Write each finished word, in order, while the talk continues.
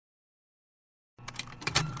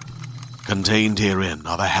Contained herein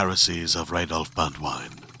are the heresies of Radolf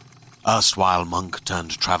Burntwine, erstwhile monk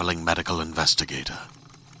turned traveling medical investigator.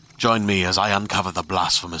 Join me as I uncover the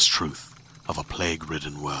blasphemous truth of a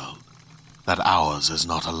plague-ridden world, that ours is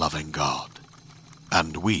not a loving God,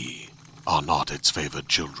 and we are not its favored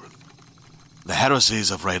children. The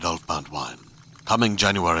heresies of Radolf Burntwine, coming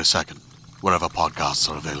January 2nd, wherever podcasts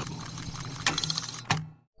are available.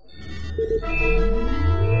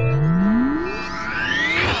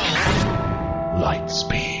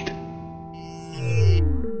 Lightspeed.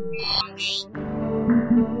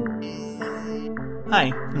 Hi,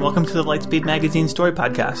 and welcome to the Lightspeed Magazine Story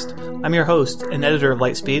Podcast. I'm your host and editor of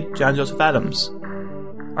Lightspeed, John Joseph Adams.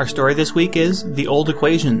 Our story this week is The Old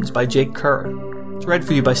Equations by Jake Kerr. It's read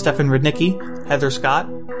for you by Stefan Rudnicki, Heather Scott,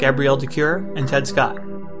 Gabrielle DeCure, and Ted Scott.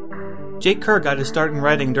 Jake Kerr got his start in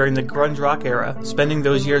writing during the grunge rock era, spending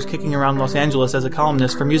those years kicking around Los Angeles as a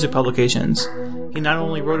columnist for music publications. He not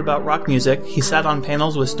only wrote about rock music, he sat on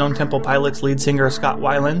panels with Stone Temple Pilots lead singer Scott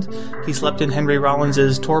Weiland, he slept in Henry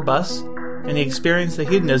Rollins' tour bus, and he experienced the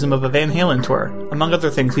hedonism of a Van Halen tour, among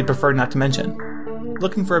other things he preferred not to mention.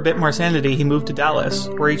 Looking for a bit more sanity, he moved to Dallas,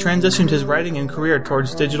 where he transitioned his writing and career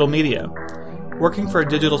towards digital media. Working for a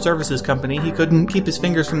digital services company, he couldn't keep his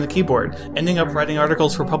fingers from the keyboard, ending up writing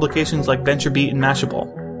articles for publications like VentureBeat and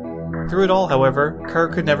Mashable. Through it all, however, Kerr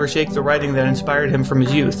could never shake the writing that inspired him from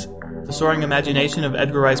his youth. The soaring imagination of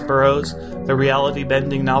Edgar Rice Burroughs, the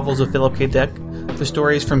reality-bending novels of Philip K. Dick, the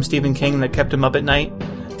stories from Stephen King that kept him up at night,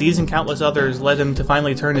 these and countless others led him to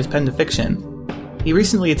finally turn his pen to fiction. He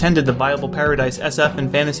recently attended the Viable Paradise SF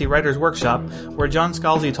and Fantasy Writers Workshop, where John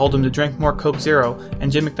Scalzi told him to drink more Coke Zero,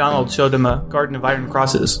 and Jim McDonald showed him a Garden of Iron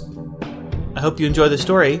Crosses. I hope you enjoy the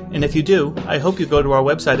story, and if you do, I hope you go to our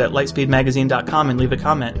website at lightspeedmagazine.com and leave a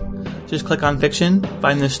comment. Just click on Fiction,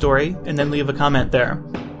 find this story, and then leave a comment there.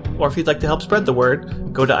 Or if you'd like to help spread the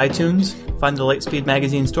word, go to iTunes, find the Lightspeed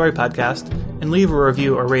Magazine Story Podcast, and leave a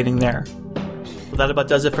review or rating there. Well, that about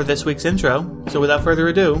does it for this week's intro, so without further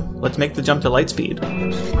ado, let's make the jump to Lightspeed.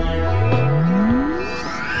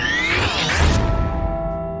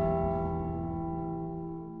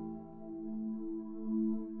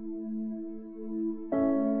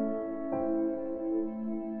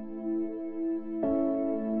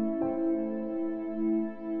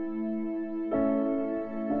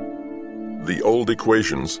 The Old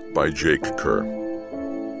Equations by Jake Kerr.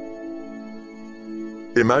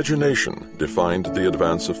 Imagination defined the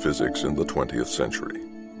advance of physics in the 20th century.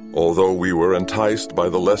 Although we were enticed by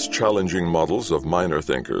the less challenging models of minor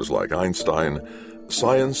thinkers like Einstein,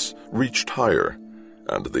 science reached higher,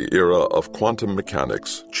 and the era of quantum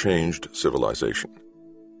mechanics changed civilization.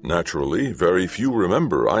 Naturally, very few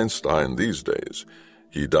remember Einstein these days.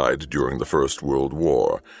 He died during the First World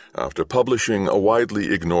War, after publishing a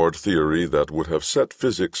widely ignored theory that would have set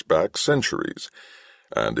physics back centuries.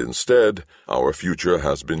 And instead, our future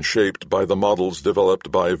has been shaped by the models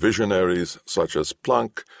developed by visionaries such as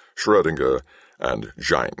Planck, Schrödinger, and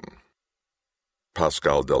Jein.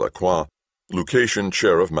 Pascal Delacroix, Lucasian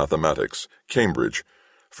Chair of Mathematics, Cambridge,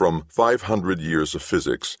 from 500 Years of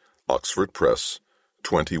Physics, Oxford Press,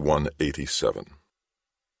 2187.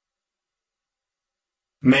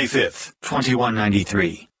 May 5th,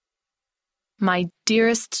 2193. My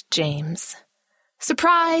dearest James,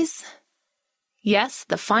 surprise! Yes,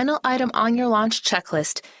 the final item on your launch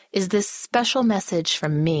checklist is this special message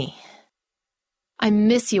from me. I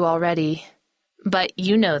miss you already, but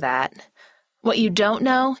you know that. What you don't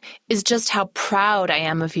know is just how proud I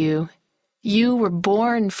am of you. You were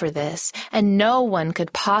born for this, and no one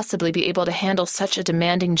could possibly be able to handle such a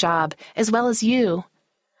demanding job as well as you.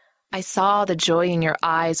 I saw the joy in your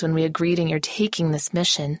eyes when we agreed in your taking this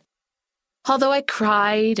mission. Although I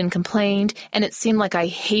cried and complained, and it seemed like I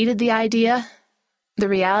hated the idea, the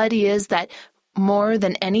reality is that, more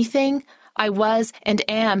than anything, I was and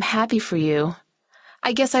am happy for you.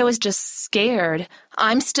 I guess I was just scared.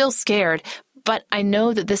 I'm still scared, but I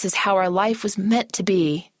know that this is how our life was meant to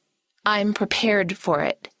be. I'm prepared for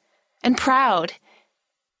it. And proud.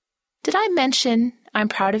 Did I mention I'm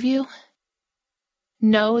proud of you?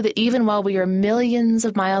 Know that even while we are millions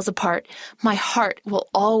of miles apart, my heart will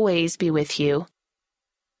always be with you.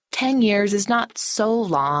 10 years is not so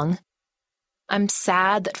long. I'm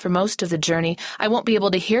sad that for most of the journey, I won't be able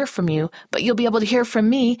to hear from you, but you'll be able to hear from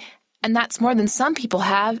me, and that's more than some people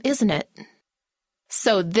have, isn't it?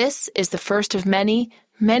 So this is the first of many,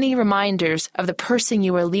 many reminders of the person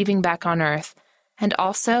you are leaving back on Earth, and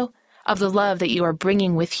also of the love that you are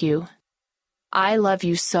bringing with you. I love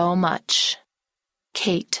you so much.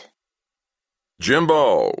 Kate.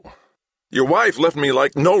 Jimbo, your wife left me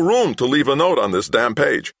no room to leave a note on this damn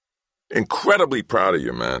page. Incredibly proud of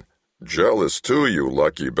you, man. Jealous too, you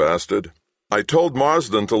lucky bastard. I told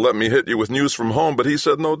Marsden to let me hit you with news from home, but he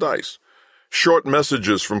said no dice. Short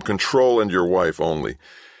messages from Control and your wife only.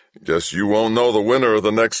 Guess you won't know the winner of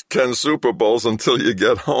the next 10 Super Bowls until you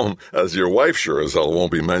get home, as your wife sure as hell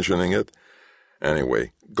won't be mentioning it.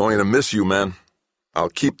 Anyway, going to miss you, man. I'll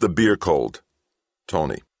keep the beer cold.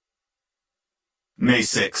 Tony. May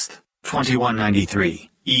 6th, 2193.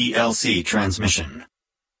 ELC transmission.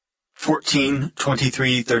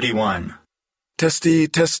 14:23:31. Testy,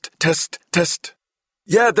 test.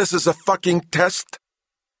 Yeah, this is a fucking test.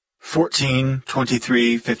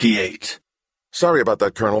 14:23:58. Sorry about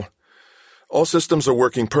that, Colonel. All systems are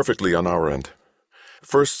working perfectly on our end.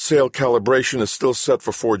 First sale calibration is still set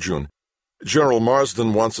for 4 June. General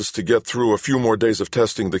Marsden wants us to get through a few more days of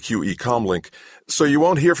testing the QE comlink, so you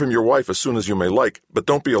won't hear from your wife as soon as you may like, but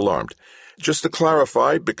don't be alarmed. Just to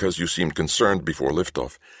clarify, because you seemed concerned before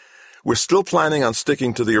liftoff, we're still planning on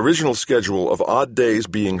sticking to the original schedule of odd days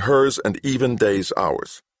being hers and even days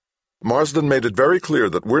ours. Marsden made it very clear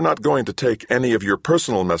that we're not going to take any of your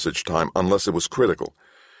personal message time unless it was critical.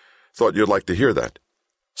 Thought you'd like to hear that.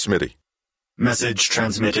 Smitty. Message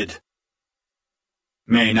transmitted.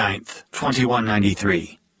 May 9th,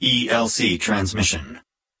 2193. ELC transmission.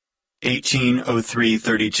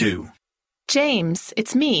 18:03:32. James,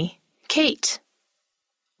 it's me, Kate.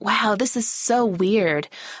 Wow, this is so weird.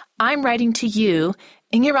 I'm writing to you,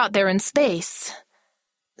 and you're out there in space.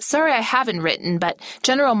 Sorry I haven't written, but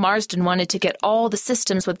General Marsden wanted to get all the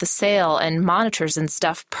systems with the sail and monitors and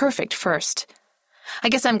stuff perfect first. I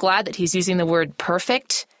guess I'm glad that he's using the word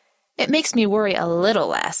perfect. It makes me worry a little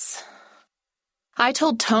less. I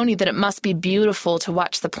told Tony that it must be beautiful to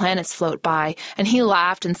watch the planets float by, and he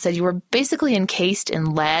laughed and said you were basically encased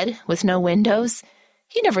in lead with no windows.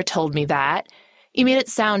 He never told me that. You made it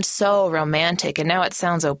sound so romantic, and now it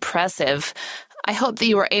sounds oppressive. I hope that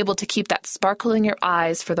you were able to keep that sparkle in your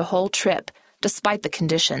eyes for the whole trip, despite the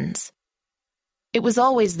conditions. It was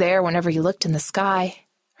always there whenever you looked in the sky.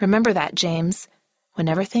 Remember that, James.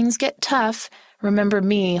 Whenever things get tough, remember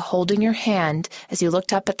me holding your hand as you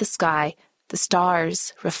looked up at the sky, the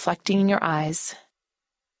stars reflecting in your eyes.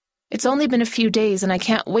 It's only been a few days, and I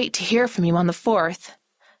can't wait to hear from you on the 4th.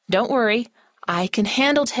 Don't worry. I can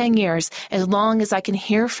handle 10 years as long as I can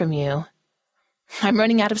hear from you. I'm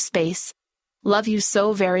running out of space. Love you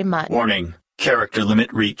so very much. Warning. Character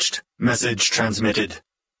limit reached. Message transmitted.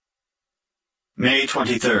 May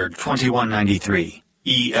 23rd, 2193.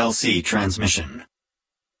 ELC transmission.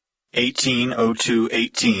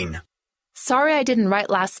 18:02:18. Sorry I didn't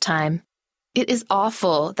write last time. It is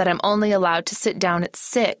awful that I'm only allowed to sit down at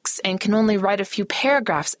 6 and can only write a few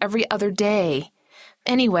paragraphs every other day.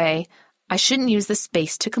 Anyway, I shouldn't use the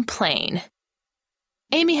space to complain.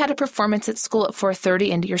 Amy had a performance at school at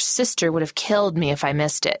 4:30, and your sister would have killed me if I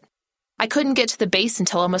missed it. I couldn't get to the base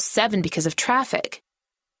until almost 7 because of traffic.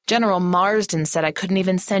 General Marsden said I couldn't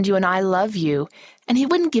even send you an I love you, and he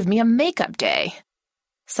wouldn't give me a makeup day.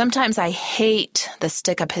 Sometimes I hate the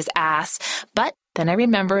stick up his ass, but then I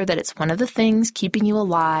remember that it's one of the things keeping you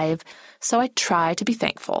alive, so I try to be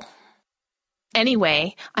thankful.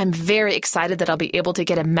 Anyway, I'm very excited that I'll be able to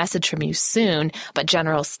get a message from you soon, but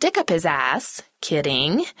General Stick Up His Ass,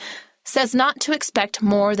 kidding, says not to expect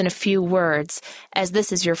more than a few words, as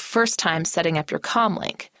this is your first time setting up your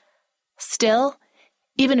comlink. Still,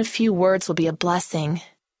 even a few words will be a blessing.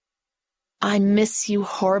 I miss you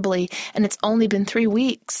horribly, and it's only been 3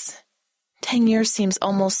 weeks. 10 years seems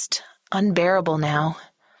almost unbearable now.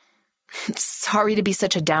 Sorry to be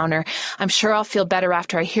such a downer. I'm sure I'll feel better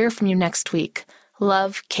after I hear from you next week.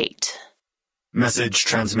 Love, Kate. Message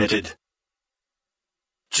transmitted.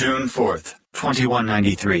 June 4th,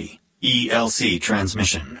 2193. ELC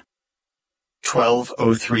transmission.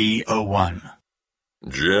 12:03:01.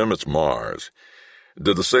 Jim, it's Mars.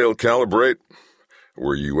 Did the sail calibrate?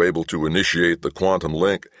 Were you able to initiate the quantum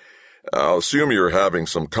link? I'll assume you're having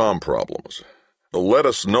some comm problems. Let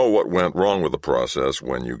us know what went wrong with the process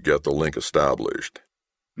when you get the link established.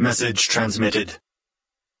 Message transmitted.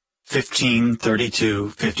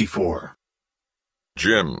 15:32:54.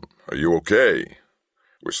 Jim, are you okay?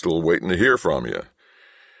 We're still waiting to hear from you.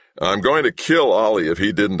 I'm going to kill Ollie if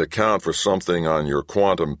he didn't account for something on your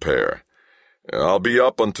quantum pair. I'll be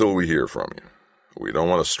up until we hear from you. We don't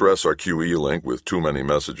want to stress our QE link with too many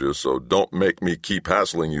messages, so don't make me keep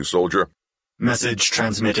hassling you, soldier. Message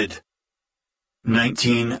transmitted.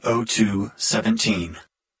 19:02:17.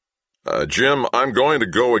 Jim, I'm going to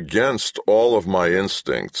go against all of my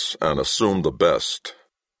instincts and assume the best.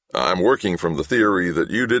 I'm working from the theory that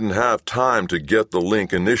you didn't have time to get the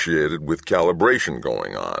link initiated with calibration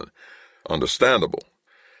going on. Understandable.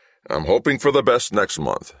 I'm hoping for the best next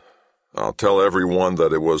month. I'll tell everyone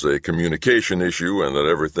that it was a communication issue and that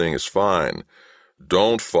everything is fine.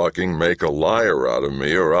 Don't fucking make a liar out of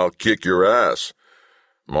me or I'll kick your ass.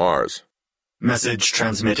 Mars. Message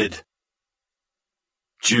transmitted.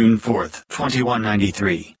 June 4th,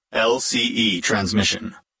 2193. LCE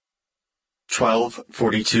transmission.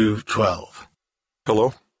 12:42:12.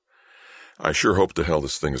 Hello? I sure hope to hell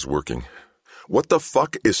this thing is working. What the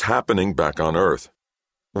fuck is happening back on Earth?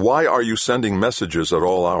 Why are you sending messages at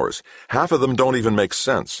all hours? Half of them don't even make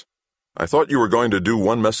sense. I thought you were going to do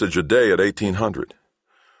one message a day at 1800.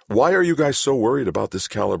 Why are you guys so worried about this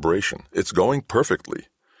calibration? It's going perfectly.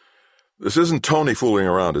 This isn't Tony fooling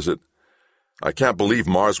around, is it? I can't believe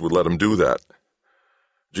Mars would let him do that.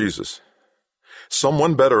 Jesus.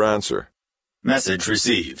 Someone better answer. Message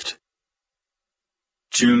received.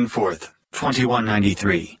 June 4th,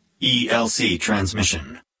 2193. ELC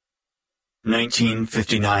transmission.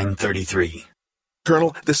 1959:33.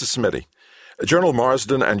 Colonel, this is Smitty. General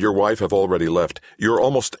Marsden and your wife have already left. You're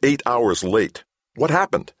almost 8 hours late. What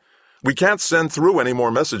happened? We can't send through any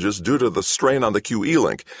more messages due to the strain on the QE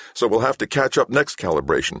link, so we'll have to catch up next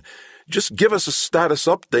calibration. Just give us a status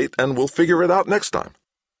update and we'll figure it out next time.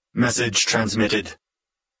 Message transmitted.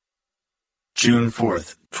 June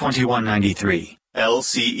 4th, 2193.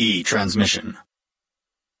 LCE transmission.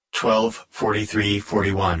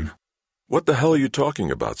 12:43:41. What the hell are you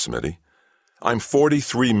talking about, Smitty? I'm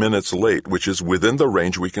 43 minutes late, which is within the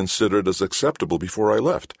range we considered as acceptable before I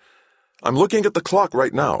left. I'm looking at the clock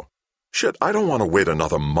right now. Shit, I don't want to wait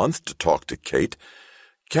another month to talk to Kate.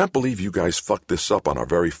 Can't believe you guys fucked this up on our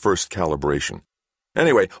very first calibration.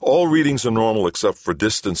 Anyway, all readings are normal except for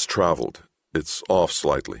distance traveled. It's off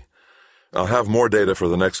slightly. I'll have more data for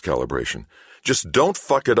the next calibration. Just don't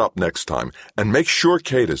fuck it up next time, and make sure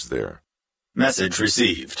Kate is there. Message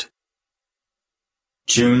received.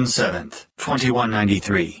 June 7th,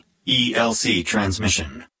 2193. ELC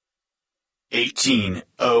transmission.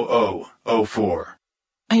 18:00:04.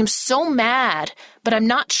 I am so mad, but I'm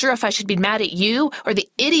not sure if I should be mad at you or the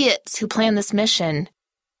idiots who planned this mission.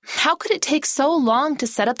 How could it take so long to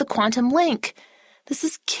set up the quantum link? This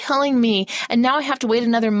is killing me, and now I have to wait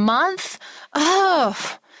another month? Oh.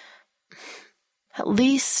 At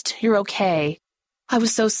least you're okay. I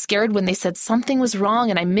was so scared when they said something was wrong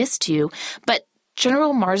and I missed you, but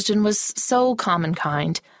General Marsden was so calm and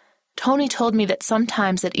kind. Tony told me that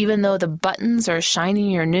sometimes that even though the buttons are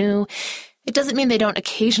shiny or new, it doesn't mean they don't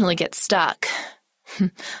occasionally get stuck.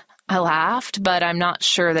 I laughed, but I'm not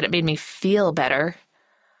sure that it made me feel better.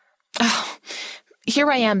 Oh,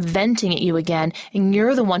 here I am venting at you again, and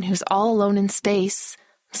you're the one who's all alone in space.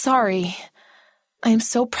 Sorry. I am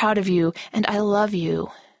so proud of you, and I love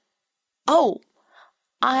you. Oh,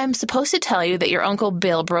 I'm supposed to tell you that your Uncle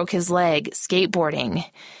Bill broke his leg skateboarding.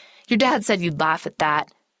 Your dad said you'd laugh at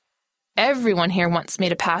that. Everyone here wants me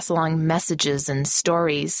to pass along messages and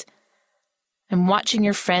stories. I'm watching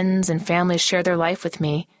your friends and family share their life with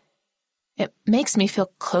me. It makes me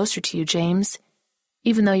feel closer to you, James,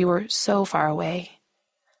 even though you were so far away.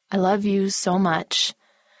 I love you so much.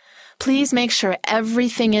 Please make sure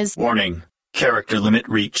everything is... Warning. Character limit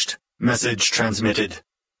reached. Message transmitted.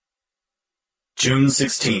 June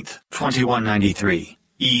 16th, 2193.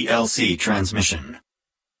 ELC transmission.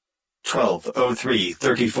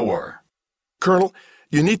 12:03:34. Colonel,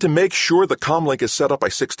 you need to make sure the comlink is set up by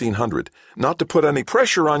 1600. Not to put any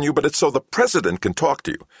pressure on you, but it's so the President can talk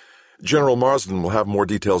to you. General Marsden will have more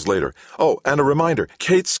details later. Oh, and a reminder,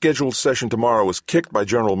 Kate's scheduled session tomorrow was kicked by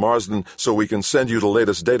General Marsden so we can send you the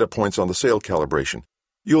latest data points on the sail calibration.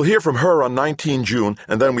 You'll hear from her on 19 June,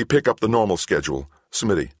 and then we pick up the normal schedule.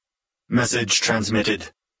 Smitty. Message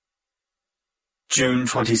transmitted. June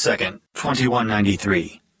 22nd,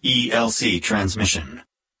 2193. ELC transmission.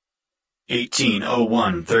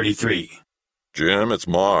 18:01:33. Jim, it's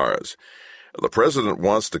Mars. The President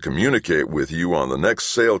wants to communicate with you on the next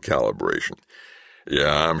sail calibration.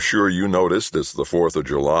 Yeah, I'm sure you noticed it's the 4th of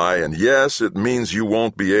July, and yes, it means you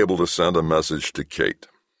won't be able to send a message to Kate.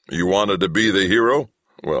 You wanted to be the hero?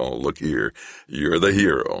 Well, look here, you're the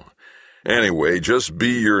hero. Anyway, just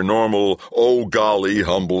be your normal, oh golly,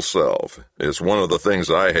 humble self. It's one of the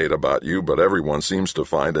things I hate about you, but everyone seems to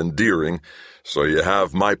find endearing, so you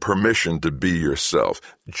have my permission to be yourself,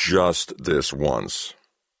 just this once.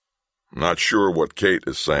 Not sure what Kate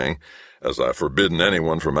is saying, as I've forbidden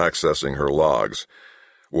anyone from accessing her logs.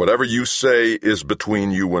 Whatever you say is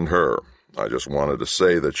between you and her. I just wanted to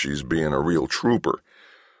say that she's being a real trooper.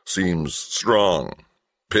 Seems strong.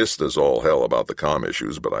 Pissed as all hell about the comm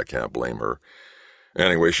issues, but I can't blame her.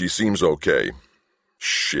 Anyway, she seems okay.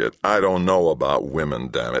 Shit, I don't know about women,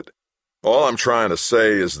 damn it. All I'm trying to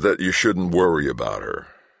say is that you shouldn't worry about her.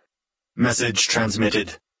 Message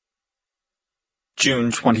transmitted.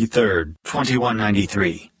 June 23,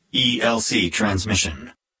 2193. ELC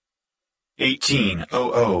transmission.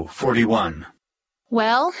 18:00:41.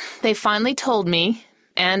 Well, they finally told me,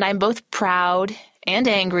 and I'm both proud and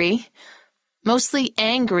angry. Mostly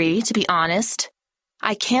angry, to be honest.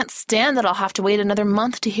 I can't stand that I'll have to wait another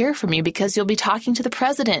month to hear from you because you'll be talking to the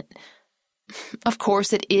president. Of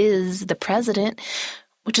course, it is the president,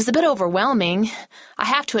 which is a bit overwhelming. I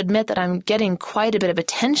have to admit that I'm getting quite a bit of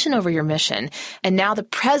attention over your mission, and now the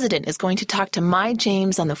president is going to talk to my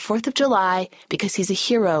James on the 4th of July because he's a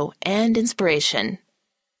hero and inspiration.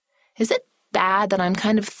 Is it bad that I'm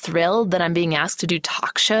kind of thrilled that I'm being asked to do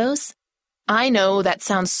talk shows? I know that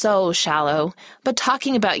sounds so shallow, but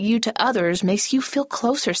talking about you to others makes you feel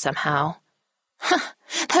closer somehow.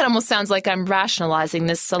 That almost sounds like I'm rationalizing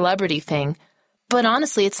this celebrity thing, but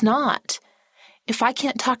honestly, it's not. If I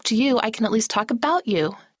can't talk to you, I can at least talk about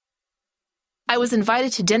you. I was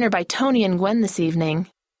invited to dinner by Tony and Gwen this evening.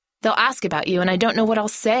 They'll ask about you, and I don't know what I'll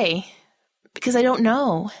say, because I don't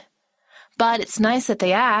know. But it's nice that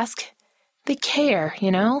they ask. They care,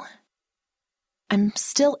 you know? I'm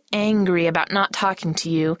still angry about not talking to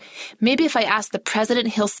you. Maybe if I ask the president,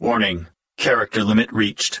 he'll... Warning. Character limit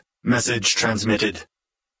reached. Message transmitted.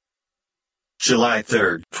 July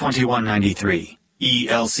 3, 2193.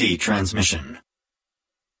 ELC transmission.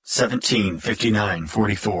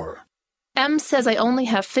 17:59:44. M says I only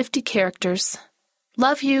have 50 characters.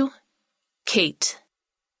 Love you, Kate.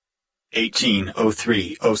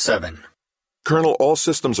 18:03:07. Colonel, all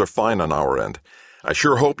systems are fine on our end. I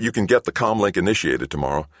sure hope you can get the comlink initiated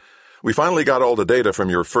tomorrow. We finally got all the data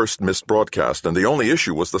from your first missed broadcast, and the only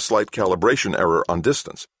issue was the slight calibration error on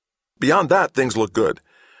distance. Beyond that, things look good.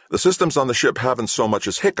 The systems on the ship haven't so much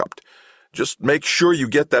as hiccuped. Just make sure you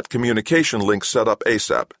get that communication link set up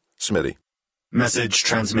ASAP, Smitty. Message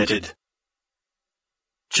transmitted.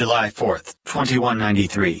 July 4th,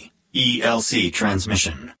 2193. ELC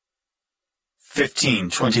transmission.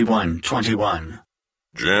 15:21:21.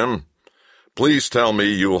 Jim, please tell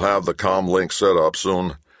me you'll have the comm link set up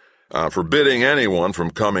soon. I'm forbidding anyone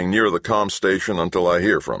from coming near the comm station until I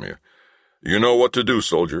hear from you. You know what to do,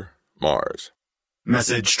 soldier. Mars.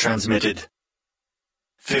 Message transmitted.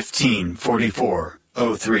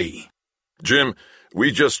 15:44:03. Jim,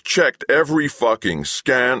 we just checked every fucking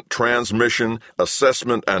scan, transmission,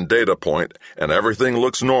 assessment, and data point, and everything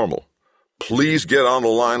looks normal. Please get on the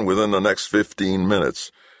line within the next 15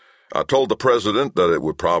 minutes. I told the president that it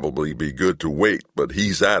would probably be good to wait, but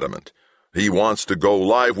he's adamant. He wants to go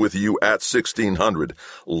live with you at 1600.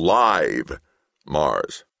 Live.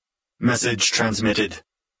 Mars. Message transmitted.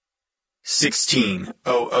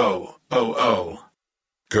 16:00:00.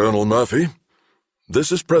 Colonel Murphy,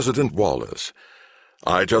 this is President Wallace.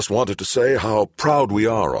 I just wanted to say how proud we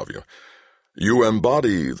are of you. You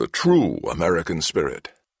embody the true American spirit.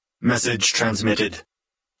 Message transmitted.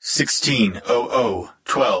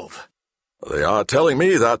 16:00:12. They are telling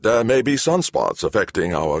me that there may be sunspots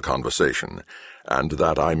affecting our conversation, and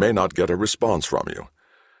that I may not get a response from you.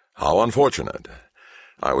 How unfortunate.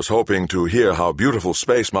 I was hoping to hear how beautiful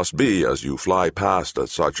space must be as you fly past at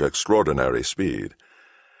such extraordinary speed.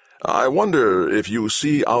 I wonder if you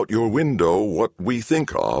see out your window what we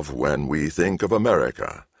think of when we think of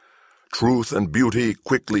America. Truth and beauty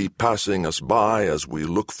quickly passing us by as we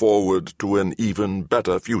look forward to an even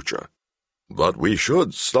better future. But we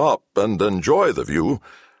should stop and enjoy the view,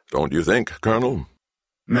 don't you think, Colonel?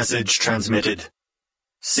 Message transmitted.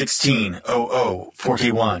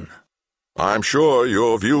 16:00:41. I'm sure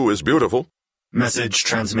your view is beautiful. Message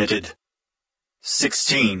transmitted.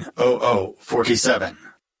 16:00:47.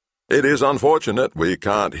 It is unfortunate we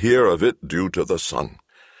can't hear of it due to the sun.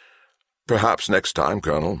 Perhaps next time,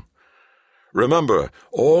 Colonel. Remember,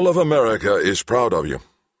 all of America is proud of you.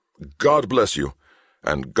 God bless you,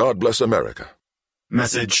 and God bless America.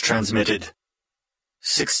 Message transmitted.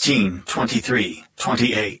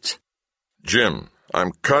 16:23:28. Jim,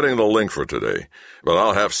 I'm cutting the link for today, but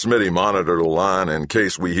I'll have Smitty monitor the line in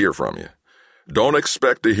case we hear from you. Don't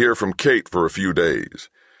expect to hear from Kate for a few days.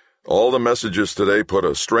 All the messages today put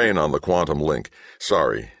a strain on the quantum link.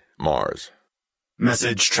 Sorry, Mars.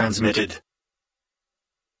 Message transmitted.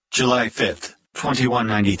 July 5th,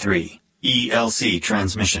 2193. ELC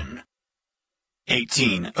transmission.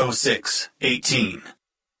 18:06:18.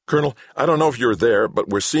 Colonel, I don't know if you're there, but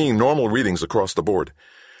we're seeing normal readings across the board.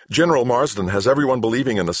 General Marsden has everyone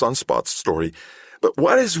believing in the sunspots story, but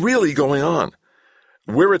what is really going on?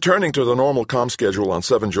 We're returning to the normal comm schedule on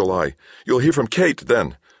 7 July. You'll hear from Kate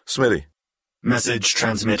then. Smitty. Message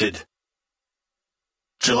transmitted.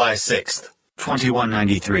 July 6th,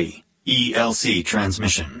 2193. ELC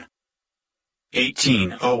transmission.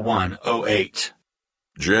 180108.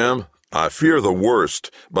 Jim, I fear the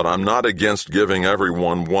worst, but I'm not against giving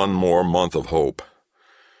everyone one more month of hope.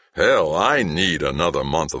 Hell, I need another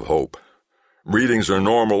month of hope. Readings are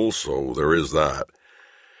normal, so there is that.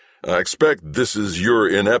 I expect this is your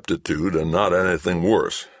ineptitude and not anything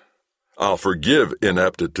worse. I'll forgive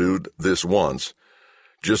ineptitude this once.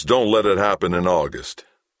 Just don't let it happen in August.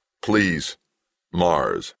 Please,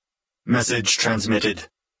 Mars. Message transmitted.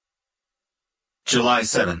 July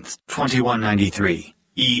 7th, 2193.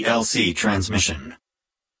 ELC transmission.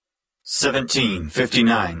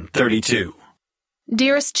 17:59:32.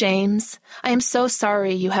 Dearest James, I am so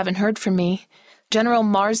sorry you haven't heard from me. General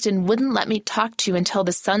Marsden wouldn't let me talk to you until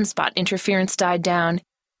the sunspot interference died down.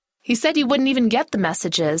 He said he wouldn't even get the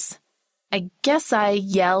messages. I guess I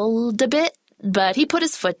yelled a bit, but he put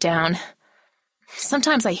his foot down.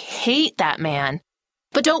 Sometimes I hate that man.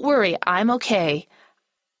 But don't worry, I'm okay.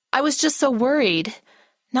 I was just so worried.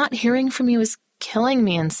 Not hearing from you is killing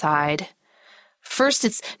me inside. First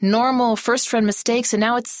it's normal first-friend mistakes, and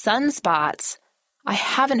now it's sunspots. I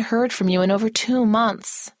haven't heard from you in over 2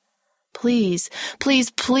 months. Please,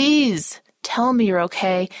 please, please tell me you're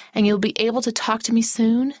okay and you'll be able to talk to me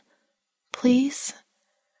soon. Please?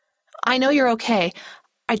 I know you're okay.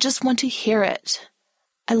 I just want to hear it.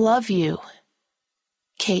 I love you.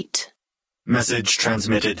 Kate. Message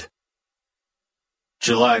transmitted.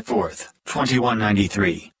 July 4th,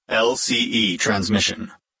 2193. LCE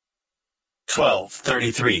transmission.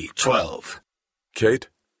 12:33:12. Kate,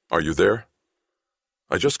 are you there?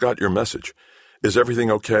 I just got your message. Is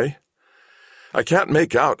everything okay? I can't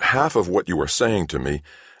make out half of what you were saying to me,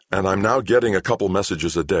 and I'm now getting a couple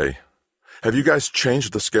messages a day. Have you guys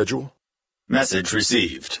changed the schedule? Message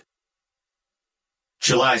received.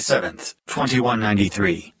 July 7th,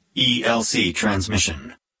 2193. ELC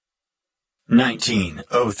transmission.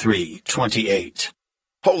 19:03:28.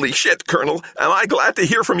 Holy shit, Colonel. Am I glad to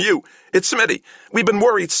hear from you? It's Smitty. We've been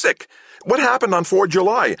worried sick. What happened on 4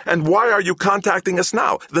 July, and why are you contacting us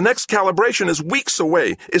now? The next calibration is weeks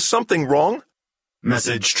away. Is something wrong?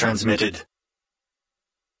 Message transmitted.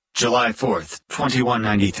 July 4th,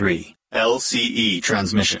 2193. LCE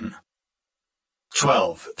transmission.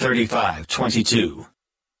 12:35:22.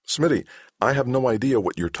 Smitty, I have no idea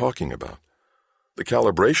what you're talking about. The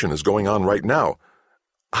calibration is going on right now.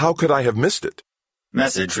 How could I have missed it?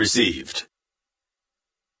 Message received.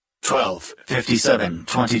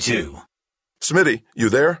 12:57:22. Smitty, you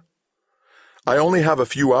there? I only have a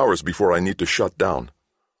few hours before I need to shut down.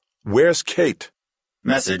 Where's Kate?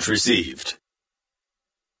 Message received.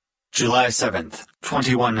 July 7th,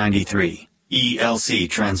 2193. ELC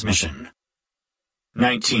transmission.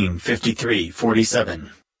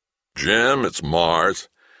 19:53:47. Jim, it's Mars.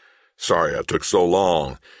 Sorry I took so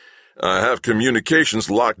long. I have communications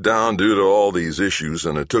locked down due to all these issues,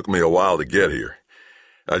 and it took me a while to get here.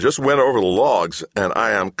 I just went over the logs, and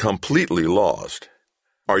I am completely lost.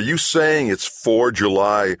 Are you saying it's 4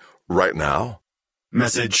 July right now?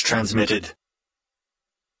 Message transmitted.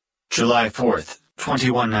 July 4th,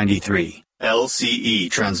 2193. LCE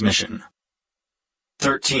transmission.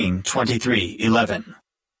 13:23:11.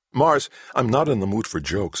 Mars, I'm not in the mood for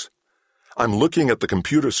jokes. I'm looking at the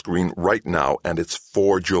computer screen right now, and it's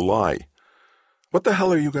 4 July. What the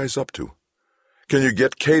hell are you guys up to? Can you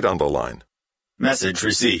get Kate on the line? Message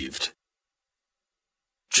received.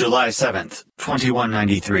 July 7th,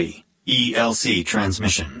 2193. ELC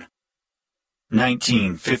transmission.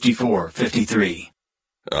 19:54:53.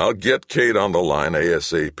 I'll get Kate on the line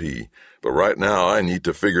ASAP, but right now I need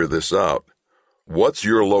to figure this out. What's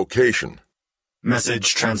your location?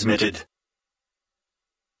 Message transmitted.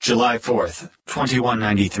 July 4th,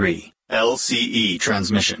 2193. LCE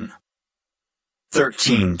transmission.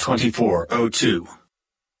 13:24:02.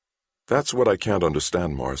 That's what I can't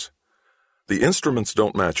understand, Mars. The instruments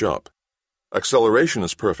don't match up. Acceleration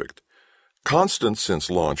is perfect. Constant since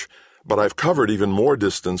launch, but I've covered even more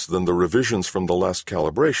distance than the revisions from the last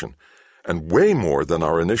calibration, and way more than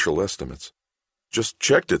our initial estimates. Just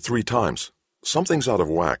checked it 3 times. Something's out of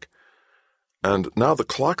whack. And now the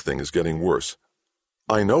clock thing is getting worse.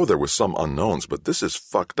 I know there were some unknowns, but this is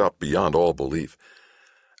fucked up beyond all belief.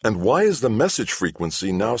 And why is the message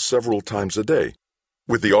frequency now several times a day?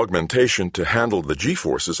 With the augmentation to handle the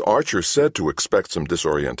G-forces, Archer said to expect some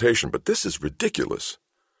disorientation, but this is ridiculous.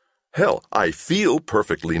 Hell, I feel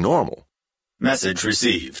perfectly normal. Message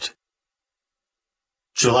received.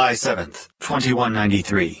 July 7th,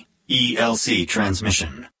 2193. ELC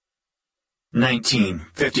transmission.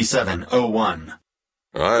 19:57:01.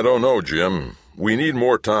 I don't know, Jim. We need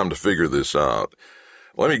more time to figure this out.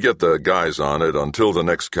 Let me get the guys on it until the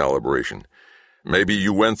next calibration. Maybe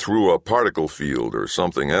you went through a particle field or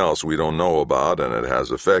something else we don't know about, and it has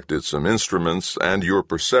affected some instruments and your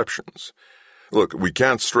perceptions. Look, we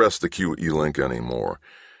can't stress the QE link anymore.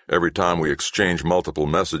 Every time we exchange multiple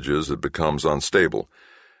messages, it becomes unstable.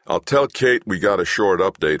 I'll tell Kate we got a short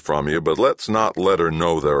update from you, but let's not let her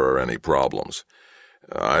know there are any problems.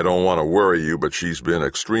 I don't want to worry you, but she's been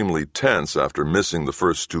extremely tense after missing the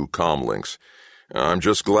first 2 comm links. I'm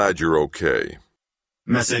just glad you're okay.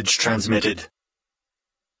 Message transmitted.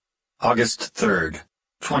 August 3rd,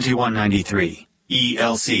 2193.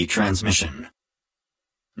 ELC transmission.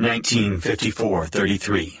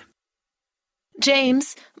 1954-33.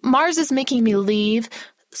 James, Mars is making me leave,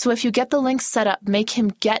 so if you get the link set up, make him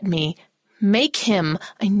get me. Make him.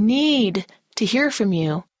 I need to hear from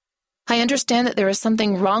you. I understand that there is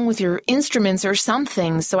something wrong with your instruments or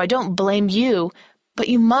something, so I don't blame you, but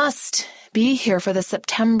you must be here for the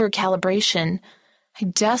September calibration. I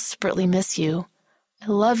desperately miss you. I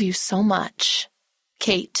love you so much.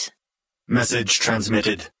 Kate. Message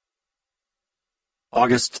transmitted.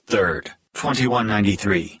 August 3rd,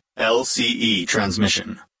 2193. LCE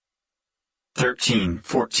transmission.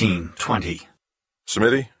 13-14-20.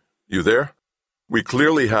 Smitty, you there? We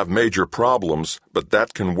clearly have major problems, but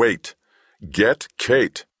that can wait. Get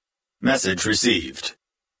Kate. Message received.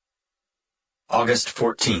 August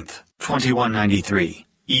 14th, 2193.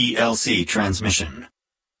 ELC transmission.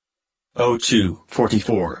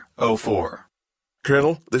 02-44-04.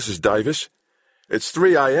 Colonel, this is Davis. It's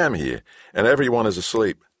 3 a.m. here, and everyone is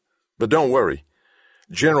asleep. But don't worry.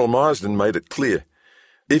 General Marsden made it clear.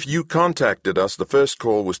 If you contacted us, the first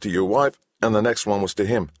call was to your wife, and the next one was to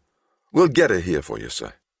him. We'll get her here for you,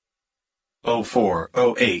 sir.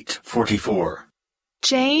 04-08-44.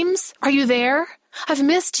 James, are you there? I've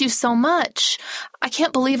missed you so much. I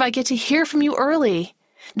can't believe I get to hear from you early.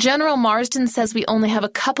 General Marsden says we only have a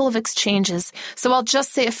couple of exchanges, so I'll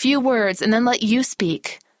just say a few words and then let you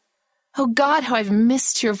speak. Oh God, how I've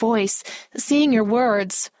missed your voice, seeing your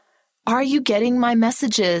words. Are you getting my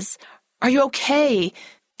messages? Are you okay?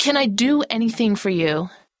 Can I do anything for you?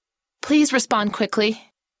 Please respond quickly.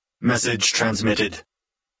 Message transmitted.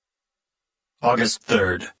 August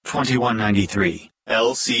 3rd, 2193.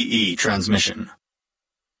 LCE transmission.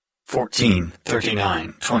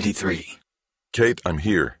 14-39-23. Kate, I'm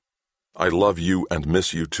here. I love you and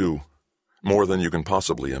miss you too, more than you can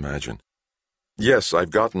possibly imagine. Yes,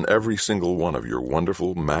 I've gotten every single one of your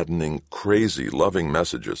wonderful, maddening, crazy, loving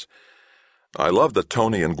messages. I love that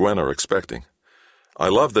Tony and Gwen are expecting. I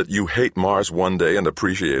love that you hate Mars one day and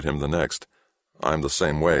appreciate him the next. I'm the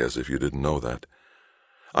same way, as if you didn't know that.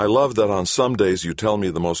 I love that on some days you tell me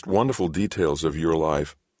the most wonderful details of your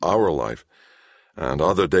life, our life, and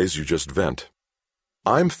other days you just vent.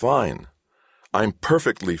 I'm fine. I'm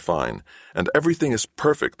perfectly fine, and everything is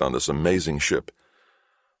perfect on this amazing ship.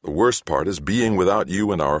 The worst part is being without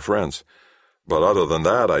you and our friends, but other than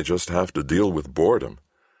that, I just have to deal with boredom.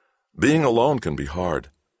 Being alone can be hard.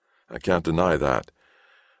 I can't deny that.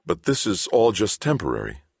 But this is all just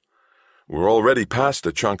temporary. We're already past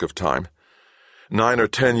a chunk of time. 9 or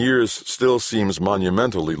 10 years still seems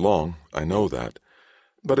monumentally long, I know that.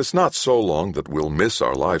 But it's not so long that we'll miss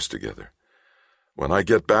our lives together. When I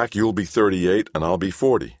get back, you'll be 38 and I'll be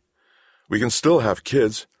 40. We can still have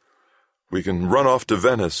kids. We can run off to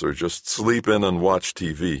Venice or just sleep in and watch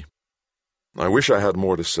TV. I wish I had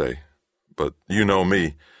more to say, but you know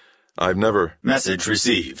me. I've never... Message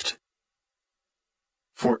received.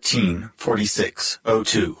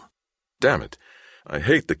 14-46-02. Damn it. I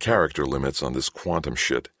hate the character limits on this quantum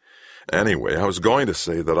shit. Anyway, I was going to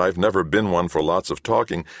say that I've never been one for lots of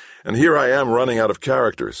talking, and here I am running out of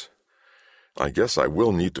characters. I guess I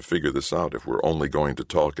will need to figure this out if we're only going to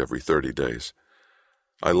talk every 30 days.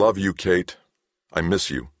 I love you, Kate. I miss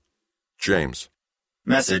you. James.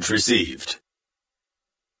 Message received.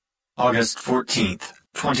 August 14th,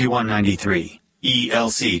 2193.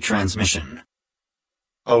 ELC transmission.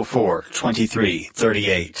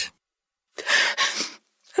 04-23-38.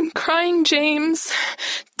 I'm crying, James.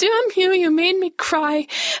 Damn you, you made me cry,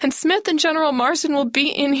 and Smith and General Marsden will be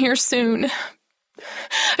in here soon.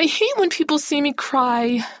 I hate when people see me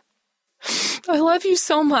cry. I love you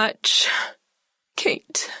so much.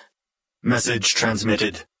 Kate. Message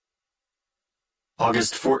transmitted.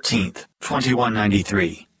 August 14th,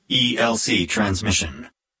 2193. ELC transmission.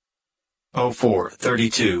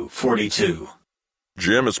 04-32-42.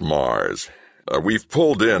 Jim, it's Mars. We've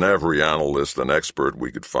pulled in every analyst and expert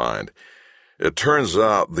we could find. It turns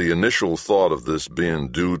out the initial thought of this being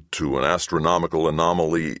due to an astronomical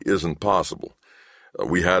anomaly isn't possible.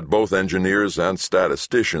 We had both engineers and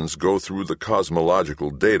statisticians go through the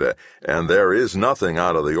cosmological data, and there is nothing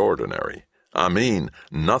out of the ordinary. I mean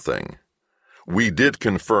nothing. We did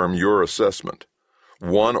confirm your assessment.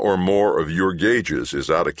 One or more of your gauges is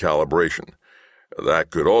out of calibration. That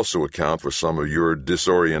could also account for some of your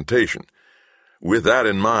disorientation. With that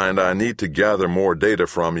in mind, I need to gather more data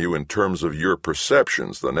from you in terms of your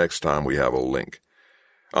perceptions the next time we have a link.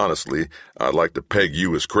 Honestly, I'd like to peg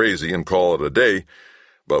you as crazy and call it a day,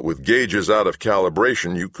 but with gauges out of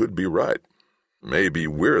calibration, you could be right. Maybe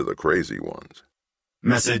we're the crazy ones.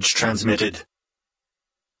 Message transmitted.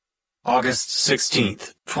 August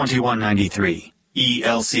 16th, 2193.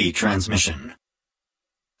 ELC transmission.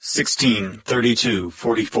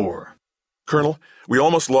 16:32:44. Colonel, we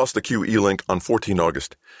almost lost the QE link on 14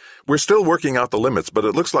 August. We're still working out the limits, but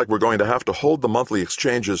it looks like we're going to have to hold the monthly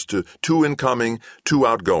exchanges to 2 incoming, 2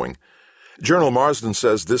 outgoing. General Marsden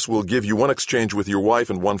says this will give you 1 exchange with your wife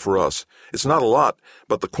and 1 for us. It's not a lot,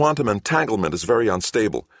 but the quantum entanglement is very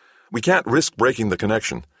unstable. We can't risk breaking the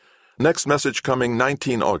connection. Next message coming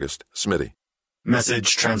 19 August, Smitty.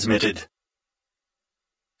 Message transmitted.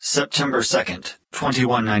 September 2nd,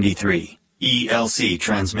 2193. ELC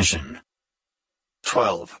transmission.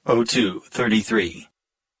 12:02:33.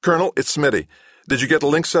 Colonel, it's Smitty. Did you get the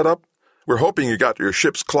link set up? We're hoping you got your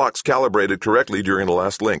ship's clocks calibrated correctly during the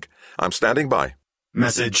last link. I'm standing by.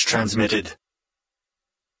 Message transmitted.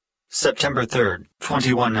 September 3rd,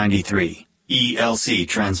 2193. ELC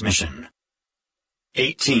transmission.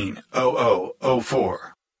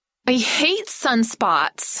 18:00:04. I hate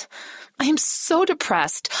sunspots. I am so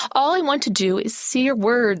depressed. All I want to do is see your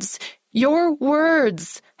words. Your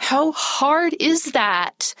words. How hard is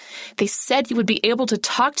that? They said you would be able to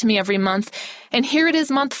talk to me every month, and here it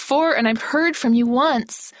is month 4, and I've heard from you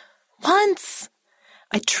once. Once!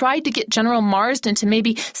 I tried to get General Marsden to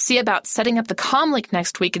maybe see about setting up the comlink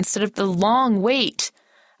next week instead of the long wait.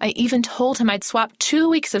 I even told him I'd swap 2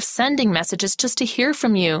 weeks of sending messages just to hear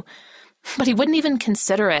from you, but he wouldn't even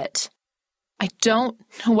consider it. I don't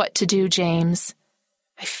know what to do, James.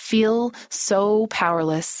 I feel so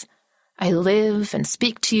powerless. I live and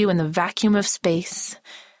speak to you in the vacuum of space,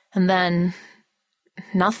 and then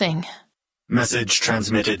nothing. Message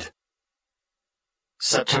transmitted.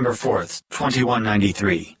 September 4th,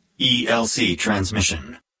 2193. ELC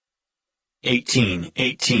transmission.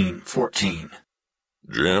 18:18:14.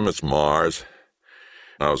 Jim, it's Mars.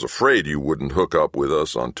 I was afraid you wouldn't hook up with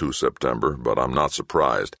us on 2 September, but I'm not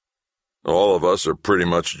surprised. All of us are pretty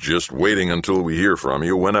much just waiting until we hear from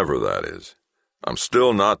you, whenever that is. I'm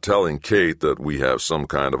still not telling Kate that we have some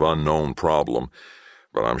kind of unknown problem,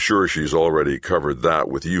 but I'm sure she's already covered that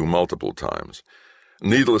with you multiple times.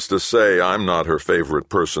 Needless to say, I'm not her favorite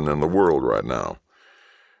person in the world right now.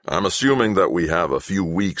 I'm assuming that we have a few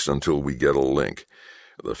weeks until we get a link.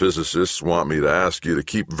 The physicists want me to ask you to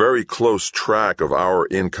keep very close track of our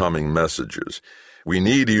incoming messages. We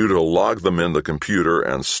need you to log them in the computer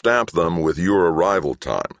and stamp them with your arrival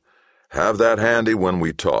time. Have that handy when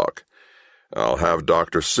we talk. I'll have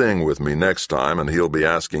Dr. Singh with me next time, and he'll be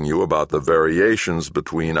asking you about the variations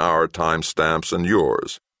between our timestamps and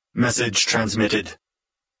yours. Message transmitted.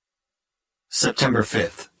 September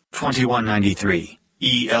 5th, 2193.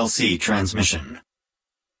 ELC transmission.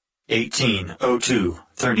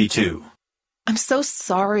 18:02:32. I'm so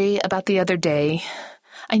sorry about the other day.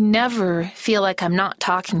 I never feel like I'm not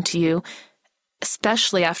talking to you,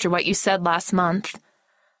 especially after what you said last month.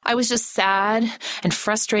 I was just sad and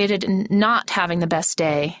frustrated and not having the best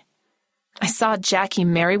day. I saw Jackie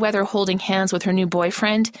Merriweather holding hands with her new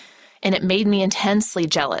boyfriend, and it made me intensely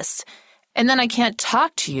jealous. And then I can't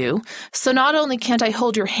talk to you, so not only can't I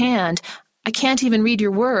hold your hand, I can't even read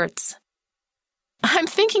your words. I'm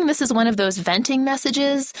thinking this is one of those venting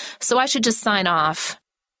messages, so I should just sign off.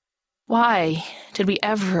 Why did we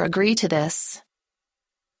ever agree to this?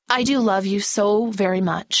 I do love you so very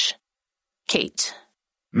much. Kate.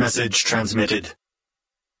 Message transmitted.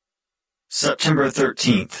 September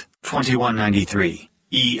 13th, 2193.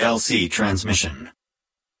 ELC transmission.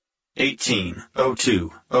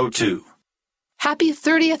 18:02:02. Happy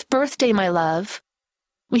 30th birthday, my love.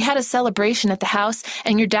 We had a celebration at the house,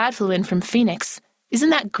 and your dad flew in from Phoenix.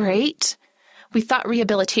 Isn't that great? We thought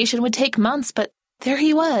rehabilitation would take months, but there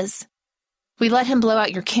he was. We let him blow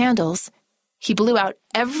out your candles. He blew out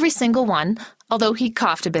every single one, although he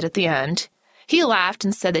coughed a bit at the end. He laughed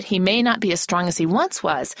and said that he may not be as strong as he once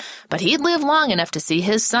was, but he'd live long enough to see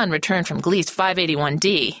his son return from Gliese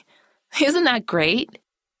 581D. Isn't that great?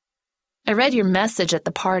 I read your message at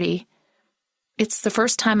the party. It's the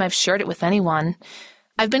first time I've shared it with anyone.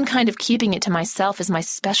 I've been kind of keeping it to myself as my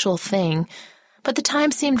special thing, but the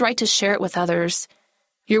time seemed right to share it with others.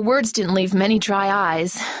 Your words didn't leave many dry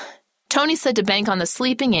eyes. Tony said to bank on the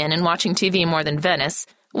sleeping in and watching TV more than Venice,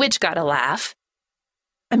 which got a laugh.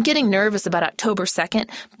 I'm getting nervous about October 2nd,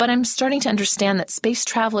 but I'm starting to understand that space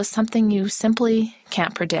travel is something you simply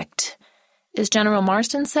can't predict. As General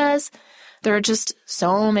Marston says, there are just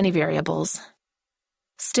so many variables.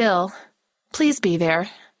 Still, please be there.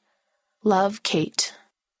 Love, Kate.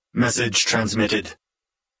 Message transmitted.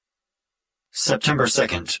 September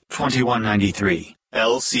 2nd, 2193.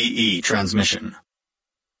 LCE transmission.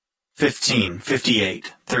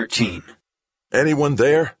 15:58:13. Anyone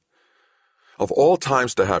there? Of all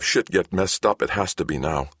times to have shit get messed up, it has to be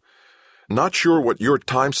now. Not sure what your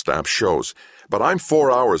timestamp shows, but I'm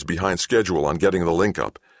 4 hours behind schedule on getting the link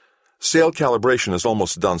up. Sail calibration is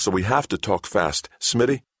almost done, so we have to talk fast.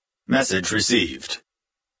 Smitty? Message received.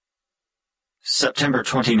 September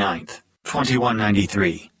 29th,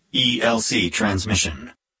 2193. ELC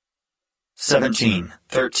transmission.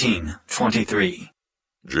 17:13:23.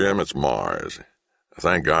 Jim, it's Mars.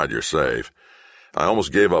 Thank God you're safe. I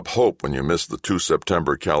almost gave up hope when you missed the 2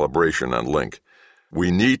 September calibration and link.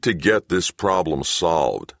 We need to get this problem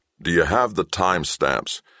solved. Do you have the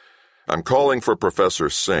timestamps? I'm calling for Professor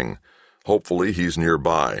Singh. Hopefully he's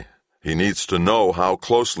nearby. He needs to know how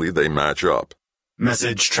closely they match up.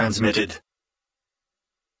 Message transmitted.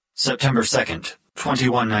 September 2nd,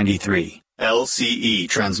 2193. LCE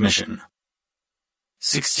transmission.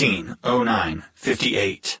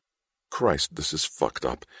 16:09:58. Christ, this is fucked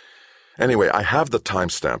up. Anyway, I have the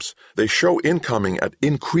timestamps. They show incoming at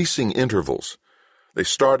increasing intervals. They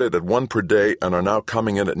started at 1 per day and are now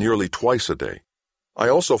coming in at nearly twice a day. I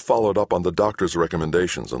also followed up on the doctor's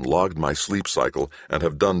recommendations and logged my sleep cycle and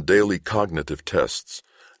have done daily cognitive tests.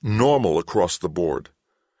 Normal across the board.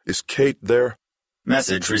 Is Kate there?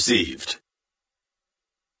 Message received.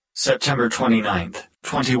 September 29th,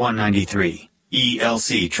 2193.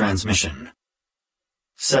 ELC transmission.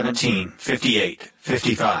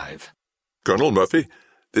 17:58:55. Colonel Murphy,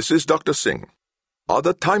 this is Dr. Singh. Are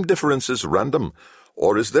the time differences random,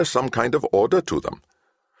 or is there some kind of order to them?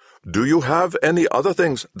 Do you have any other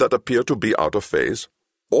things that appear to be out of phase?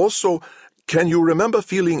 Also, can you remember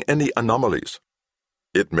feeling any anomalies?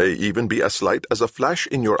 It may even be as slight as a flash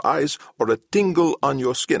in your eyes or a tingle on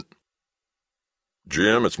your skin.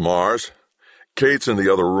 Jim, it's Mars. Kate's in the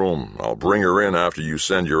other room. I'll bring her in after you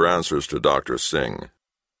send your answers to Dr. Singh.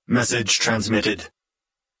 Message transmitted.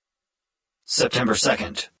 September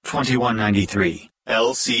 2nd, 2193.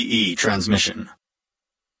 LCE transmission.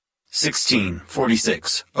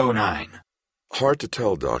 16:46:09. Hard to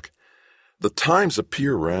tell, Doc. The times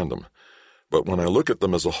appear random, but when I look at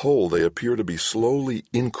them as a whole, they appear to be slowly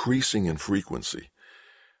increasing in frequency.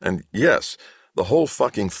 And yes, the whole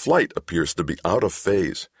fucking flight appears to be out of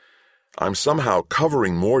phase. I'm somehow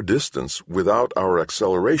covering more distance without our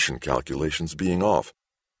acceleration calculations being off.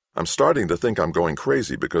 I'm starting to think I'm going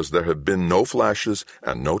crazy because there have been no flashes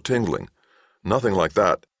and no tingling. Nothing like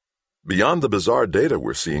that. Beyond the bizarre data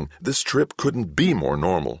we're seeing, this trip couldn't be more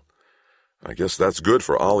normal. I guess that's good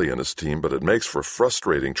for Ollie and his team, but it makes for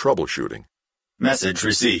frustrating troubleshooting. Message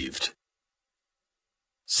received.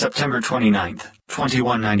 September 29th,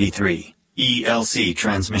 2193. ELC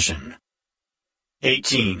transmission.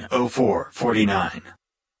 18:04:49.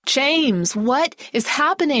 James, what is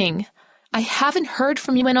happening? I haven't heard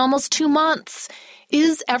from you in almost 2 months.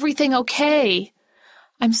 Is everything okay?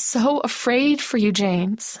 I'm so afraid for you,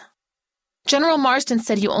 James. General Marston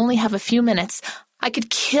said you only have a few minutes. I could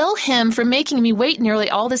kill him for making me wait nearly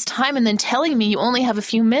all this time and then telling me you only have a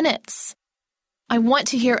few minutes. I want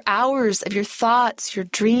to hear hours of your thoughts, your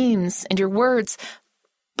dreams, and your words,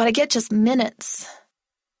 but I get just minutes.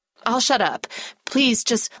 I'll shut up. Please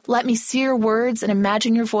just let me see your words and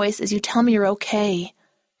imagine your voice as you tell me you're okay.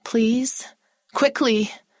 Please?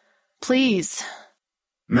 Quickly. Please.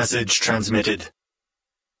 Message transmitted.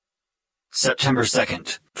 September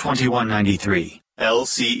 2nd, 2193.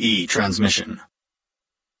 LCE transmission.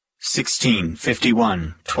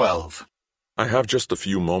 16:51:12. I have just a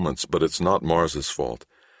few moments, but it's not Mars's fault.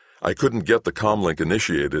 I couldn't get the comlink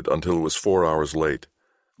initiated until it was 4 hours late.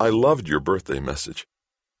 I loved your birthday message.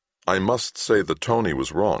 I must say that Tony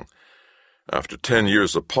was wrong. After 10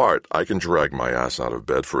 years apart, I can drag my ass out of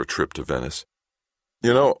bed for a trip to Venice.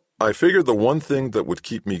 You know, I figured the one thing that would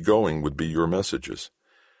keep me going would be your messages.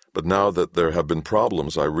 But now that there have been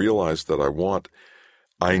problems, I realize that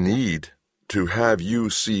I need to have you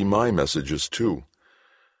see my messages too.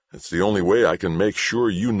 It's the only way I can make sure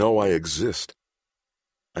you know I exist.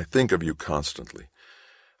 I think of you constantly.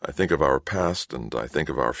 I think of our past and I think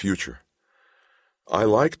of our future. I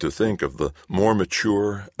like to think of the more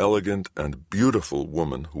mature, elegant, and beautiful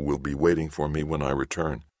woman who will be waiting for me when I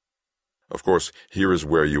return. Of course, here is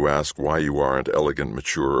where you ask why you aren't elegant,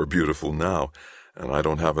 mature, or beautiful now. and I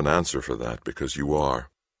don't have an answer for that because you are.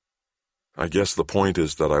 I guess the point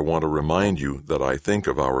is that I want to remind you that I think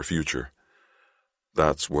of our future.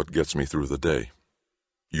 That's what gets me through the day.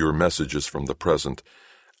 Your messages from the present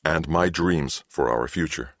and my dreams for our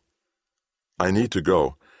future. I need to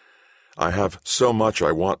go. I have so much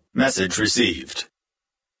I want. Message received.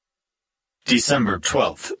 December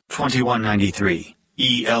 12th, 2193.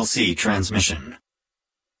 ELC transmission.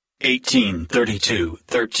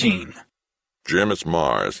 1832-13. Jim, it's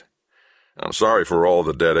Mars. I'm sorry for all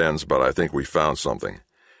the dead ends, but I think we found something.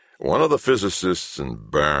 One of the physicists in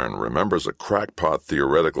Bern remembers a crackpot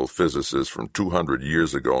theoretical physicist from 200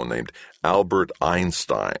 years ago named Albert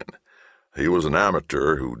Einstein. He was an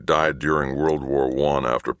amateur who died during World War I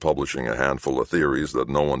after publishing a handful of theories that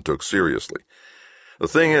no one took seriously. The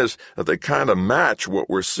thing is that they kind of match what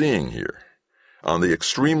we're seeing here. On the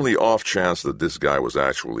extremely off chance that this guy was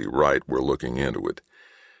actually right, we're looking into it.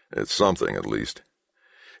 It's something, at least.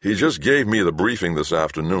 He just gave me the briefing this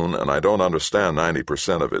afternoon, and I don't understand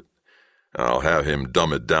 90% of it. I'll have him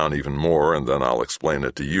dumb it down even more, and then I'll explain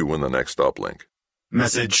it to you in the next uplink.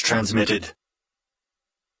 Message transmitted.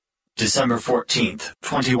 December 14th,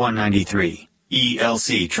 2193.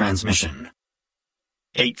 ELC transmission.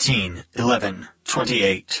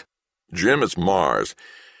 1811-28. Jim, it's Mars.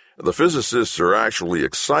 The physicists are actually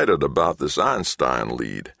excited about this Einstein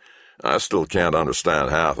lead. I still can't understand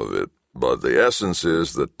half of it, but the essence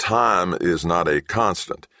is that time is not a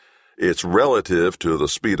constant. It's relative to the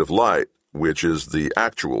speed of light, which is the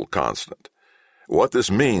actual constant. What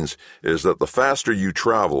this means is that the faster you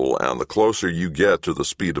travel and the closer you get to the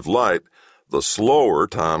speed of light, the slower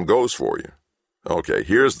time goes for you. Okay,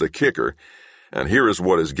 here's the kicker, and here is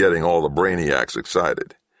what is getting all the brainiacs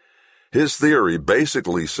excited. His theory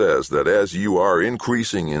basically says that as you are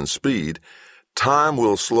increasing in speed, time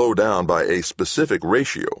will slow down by a specific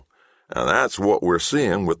ratio, and that's what we're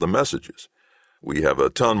seeing with the messages. We have a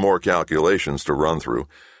ton more calculations to run through,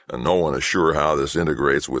 and no one is sure how this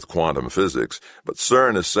integrates with quantum physics, but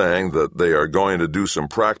CERN is saying that they are going to do some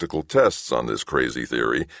practical tests on this crazy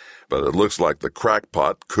theory, but it looks like the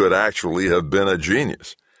crackpot could actually have been a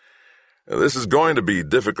genius. This is going to be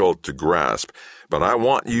difficult to grasp, but I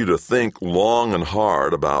want you to think long and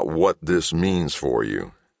hard about what this means for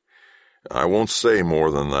you. I won't say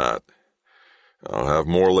more than that. I'll have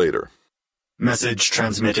more later. Message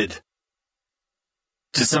transmitted.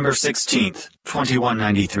 December 16th,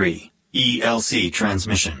 2193. ELC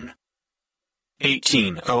transmission.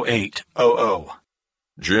 180800.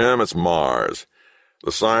 Jim, it's Mars.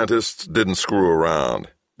 The scientists didn't screw around.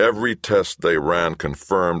 Every test they ran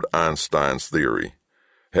confirmed Einstein's theory.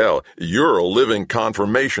 Hell, you're a living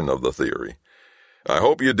confirmation of the theory. I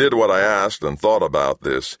hope you did what I asked and thought about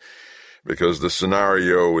this, because the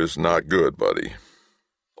scenario is not good, buddy.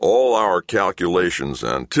 All our calculations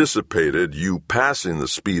anticipated you passing the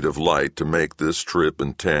speed of light to make this trip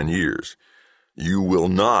in 10 years. You will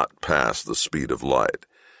not pass the speed of light.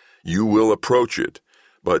 You will approach it,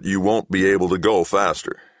 but you won't be able to go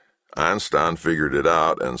faster. Einstein figured it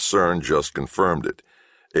out, and CERN just confirmed it.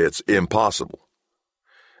 It's impossible.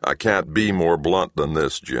 I can't be more blunt than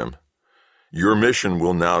this, Jim. Your mission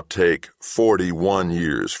will now take 41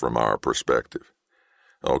 years from our perspective.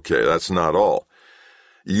 Okay, that's not all.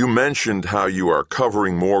 You mentioned how you are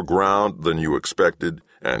covering more ground than you expected,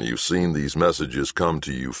 and you've seen these messages come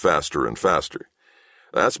to you faster and faster.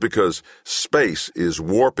 That's because space is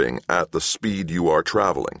warping at the speed you are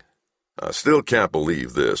traveling. I still can't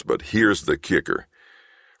believe this, but here's the kicker.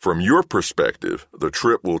 From your perspective, the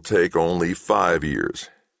trip will take only 5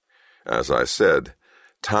 years. As I said,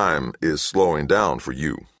 time is slowing down for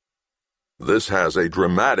you. This has a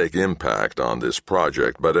dramatic impact on this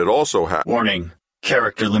project, but it also has... Warning.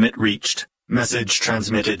 Character limit reached. Message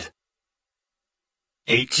transmitted.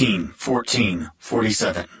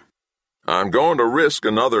 181447. I'm going to risk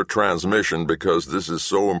another transmission because this is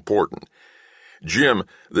so important. Jim,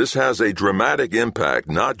 this has a dramatic impact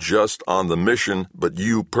not just on the mission, but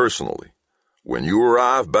you personally. When you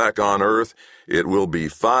arrive back on Earth, it will be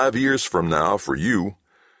 5 years from now for you,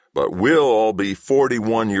 but we'll all be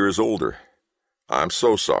 41 years older. I'm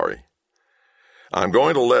so sorry. I'm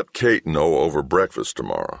going to let Kate know over breakfast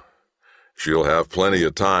tomorrow. She'll have plenty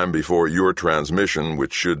of time before your transmission,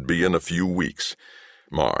 which should be in a few weeks.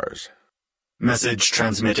 Mars. Message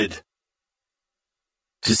transmitted.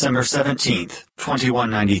 December 17th,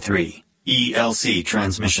 2193. ELC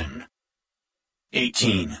transmission.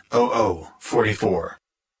 180044.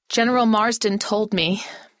 General Marsden told me.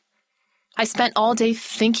 I spent all day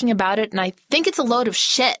thinking about it, and I think it's a load of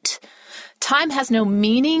shit. Time has no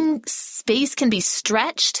meaning. Space can be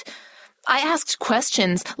stretched. I asked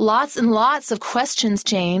questions, lots and lots of questions,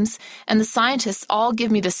 James, and the scientists all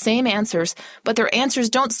give me the same answers, but their answers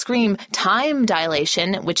don't scream time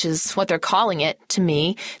dilation, which is what they're calling it, to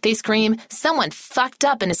me. They scream, someone fucked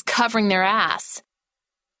up and is covering their ass.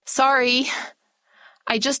 Sorry.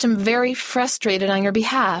 I just am very frustrated on your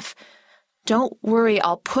behalf. Don't worry,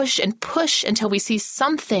 I'll push and push until we see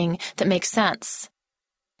something that makes sense.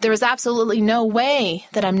 There is absolutely no way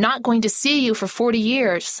that I'm not going to see you for 40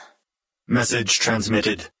 years. Message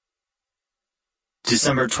transmitted.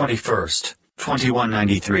 December 21st,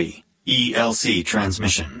 2193. ELC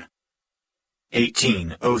transmission.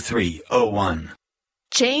 180301.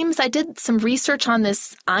 James, I did some research on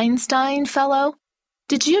this Einstein fellow.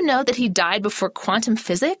 Did you know that he died before quantum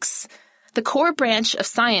physics? The core branch of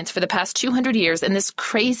science for the past 200 years, and this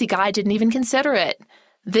crazy guy didn't even consider it.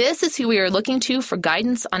 This is who we are looking to for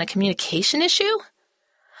guidance on a communication issue?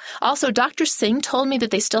 Also, Dr. Singh told me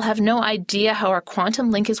that they still have no idea how our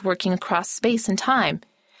quantum link is working across space and time.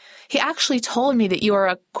 He actually told me that you are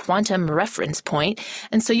a quantum reference point,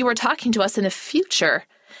 and so you are talking to us in the future.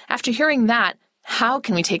 After hearing that, how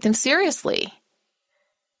can we take them seriously?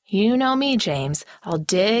 You know me, James. I'll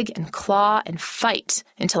dig and claw and fight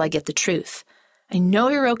until I get the truth. I know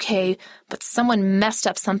you're okay, but someone messed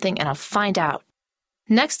up something and I'll find out.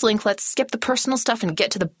 Next link, let's skip the personal stuff and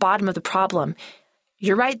get to the bottom of the problem.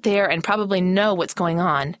 You're right there and probably know what's going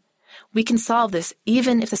on. We can solve this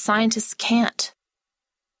even if the scientists can't.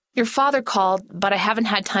 Your father called, but I haven't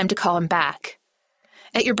had time to call him back.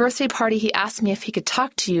 At your birthday party, he asked me if he could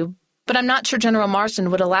talk to you, but I'm not sure General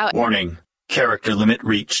Marsden would allow it. Warning. Character limit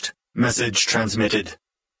reached. Message transmitted.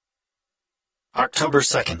 October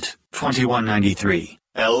 2nd, 2193.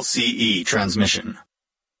 LCE transmission.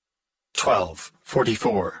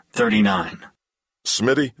 12:44:39.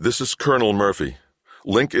 Smitty, this is Colonel Murphy.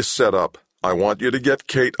 Link is set up. I want you to get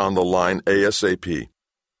Kate on the line ASAP.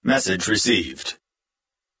 Message received.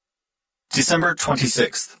 December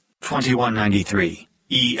 26th, 2193.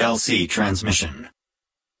 ELC transmission.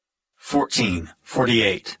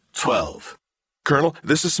 14:48:12. Colonel,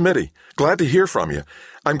 this is Smitty. Glad to hear from you.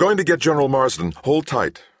 I'm going to get General Marsden. Hold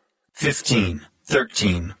tight.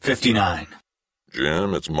 15:13:59.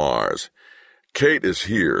 Jim, it's Mars. Kate is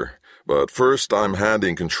here, but first I'm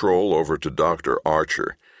handing control over to Dr.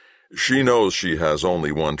 Archer. She knows she has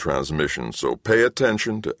only one transmission, so pay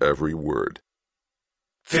attention to every word.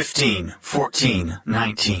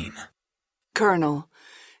 15:14:19. Colonel,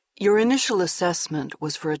 your initial assessment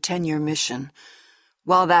was for a 10-year mission.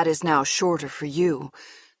 While that is now shorter for you,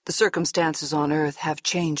 the circumstances on Earth have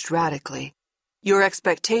changed radically. Your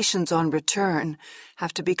expectations on return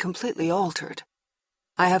have to be completely altered.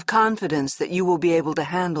 I have confidence that you will be able to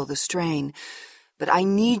handle the strain, but I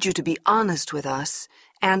need you to be honest with us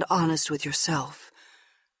and honest with yourself.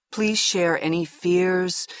 Please share any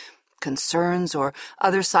fears, concerns, or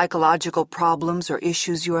other psychological problems or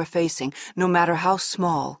issues you are facing, no matter how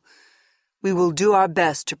small. We will do our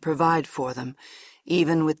best to provide for them,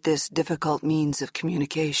 even with this difficult means of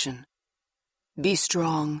communication. Be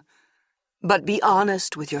strong, but be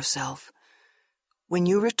honest with yourself. When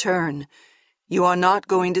you return, you are not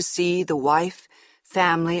going to see the wife,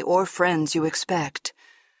 family, or friends you expect.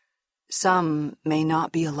 Some may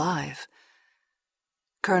not be alive.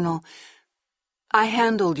 Colonel, I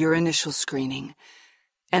handled your initial screening,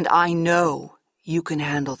 and I know you can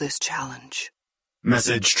handle this challenge.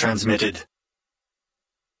 Message transmitted.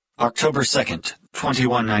 October 2nd,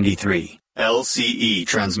 2193. LCE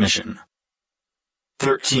transmission.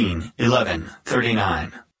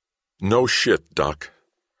 13:11:39. No shit, Doc.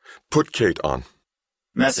 Put Kate on.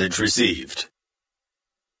 Message received.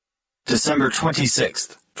 December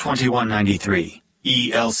 26th, 2193.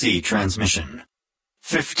 ELC transmission.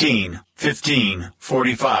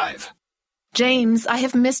 15:15:45. James, I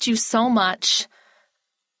have missed you so much.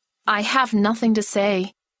 I have nothing to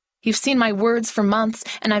say. You've seen my words for months,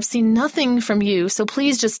 and I've seen nothing from you, so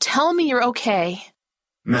please just tell me you're okay.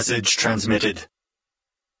 Message transmitted.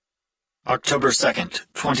 October 2nd,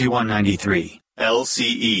 2193.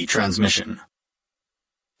 LCE transmission.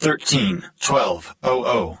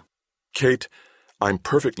 13:12:00. Kate, I'm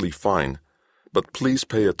perfectly fine, but please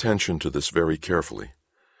pay attention to this very carefully.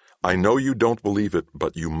 I know you don't believe it,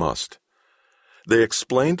 but you must. They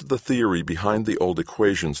explained the theory behind the old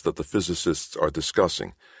equations that the physicists are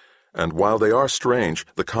discussing, and while they are strange,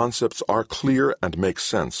 the concepts are clear and make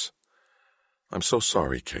sense. I'm so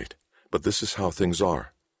sorry, Kate, but this is how things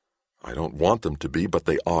are. I don't want them to be, but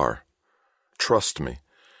they are. Trust me.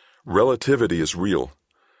 Relativity is real.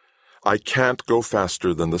 I can't go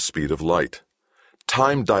faster than the speed of light.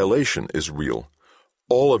 Time dilation is real.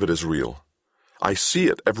 All of it is real. I see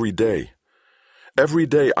it every day. Every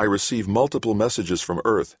day I receive multiple messages from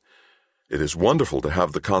Earth. It is wonderful to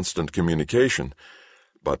have the constant communication,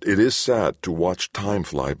 but it is sad to watch time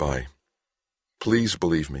fly by. Please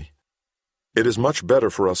believe me. It is much better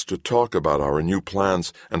for us to talk about our new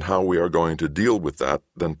plans and how we are going to deal with that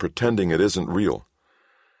than pretending it isn't real.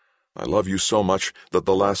 I love you so much that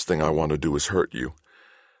the last thing I want to do is hurt you.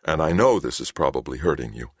 And I know this is probably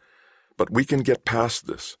hurting you. But we can get past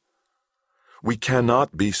this. We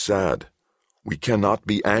cannot be sad. We cannot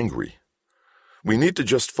be angry. We need to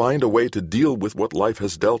just find a way to deal with what life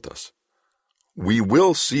has dealt us. We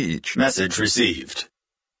will see each... Message received.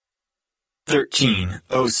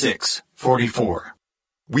 13:06:44.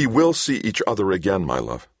 We will see each other again, my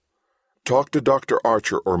love. Talk to Dr.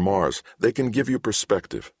 Archer or Mars. They can give you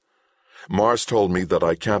perspective. Mars told me that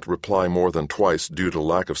I can't reply more than twice due to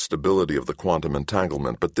lack of stability of the quantum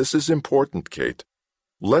entanglement, but this is important, Kate.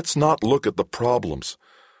 Let's not look at the problems.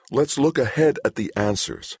 Let's look ahead at the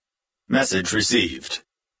answers. Message received.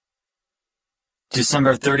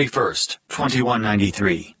 December 31st,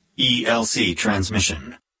 2193. ELC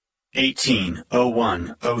transmission.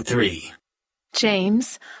 18:01:03.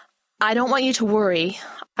 James, I don't want you to worry.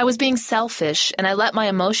 I was being selfish, and I let my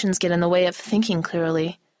emotions get in the way of thinking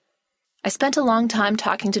clearly. I spent a long time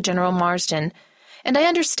talking to General Marsden, and I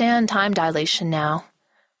understand time dilation now.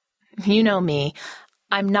 You know me.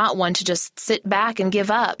 I'm not one to just sit back and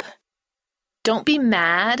give up. Don't be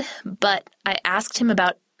mad, but I asked him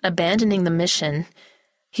about abandoning the mission.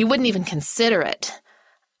 He wouldn't even consider it.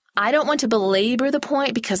 I don't want to belabor the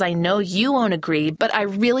point because I know you won't agree, but I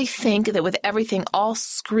really think that with everything all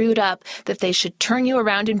screwed up, that they should turn you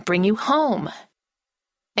around and bring you home.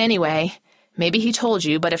 Anyway, maybe he told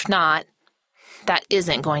you, but if not, that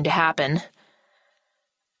isn't going to happen.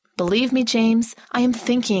 Believe me, James, I am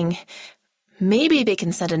thinking, maybe they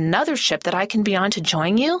can send another ship that I can be on to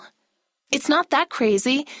join you? It's not that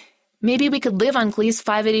crazy. Maybe we could live on Gliese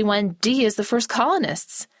 581D as the first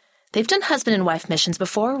colonists. They've done husband and wife missions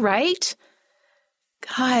before, right?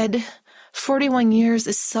 God, 41 years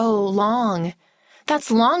is so long. That's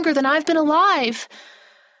longer than I've been alive.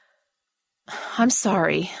 I'm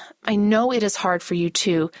sorry. I know it is hard for you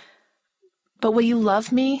too. But will you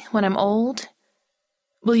love me when I'm old?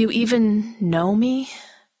 Will you even know me?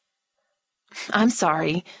 I'm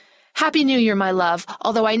sorry. Happy New Year, my love,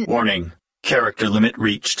 although Warning. Character limit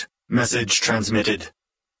reached. Message transmitted.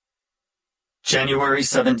 January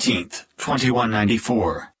 17th,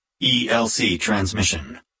 2194. ELC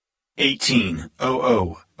transmission.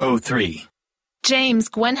 18:00:03. James,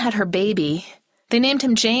 Gwen had her baby. They named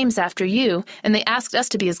him James after you, and they asked us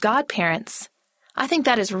to be his godparents. I think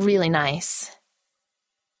that is really nice.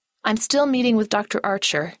 I'm still meeting with Dr.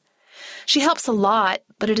 Archer. She helps a lot,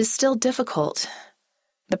 but it is still difficult.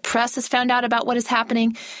 The press has found out about what is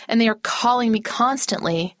happening, and they are calling me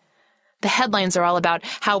constantly. The headlines are all about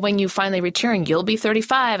how when you finally return, you'll be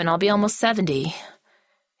 35 and I'll be almost 70.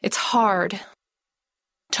 It's hard.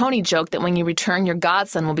 Tony joked that when you return, your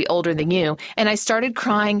godson will be older than you, and I started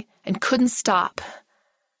crying and couldn't stop.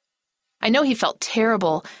 I know he felt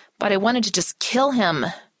terrible, but I wanted to just kill him.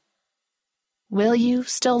 Will you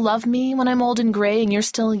still love me when I'm old and gray and you're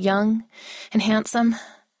still young and handsome?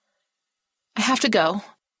 I have to go.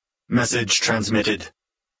 Message transmitted.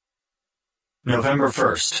 November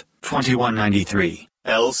 1st, 2193.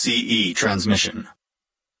 LCE transmission.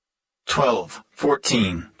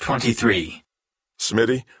 12:14:23.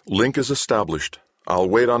 Smitty, link is established. I'll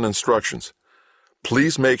wait on instructions.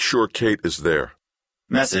 Please make sure Kate is there.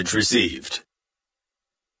 Message received.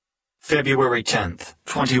 February 10th,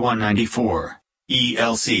 2194.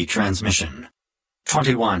 ELC transmission.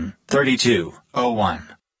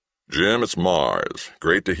 21:32:01. Jim, it's Mars.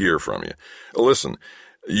 Great to hear from you. Listen,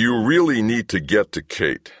 you really need to get to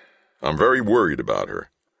Kate. I'm very worried about her.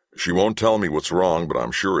 She won't tell me what's wrong, but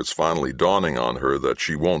I'm sure it's finally dawning on her that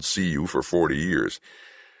she won't see you for 40 years.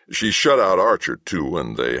 She shut out Archer, too,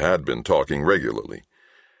 and they had been talking regularly.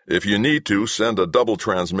 If you need to, send a double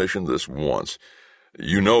transmission this once.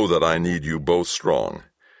 You know that I need you both strong.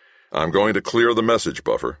 I'm going to clear the message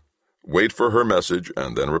buffer. Wait for her message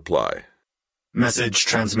and then reply. Message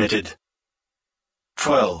transmitted.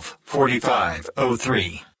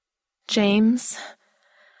 12:45:03. James,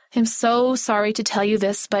 I'm so sorry to tell you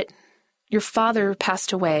this, but your father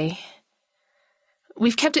passed away.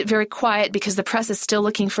 We've kept it very quiet because the press is still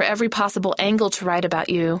looking for every possible angle to write about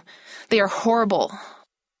you. They are horrible.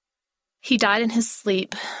 He died in his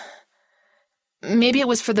sleep. Maybe it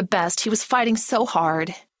was for the best. He was fighting so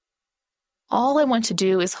hard. All I want to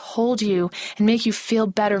do is hold you and make you feel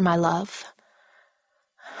better, my love.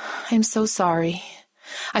 I'm so sorry.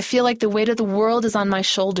 I feel like the weight of the world is on my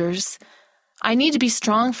shoulders. I need to be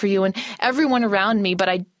strong for you and everyone around me, but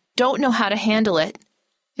I don't know how to handle it.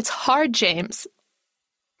 It's hard, James.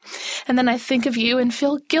 And then I think of you and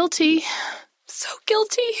feel guilty. So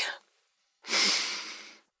guilty.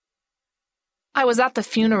 I was at the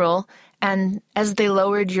funeral, and as they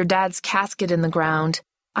lowered your dad's casket in the ground,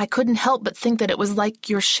 I couldn't help but think that it was like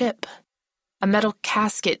your ship. A metal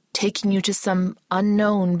casket taking you to some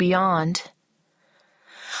unknown beyond.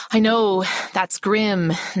 I know that's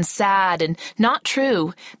grim and sad and not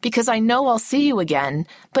true, because I know I'll see you again,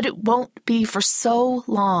 but it won't be for so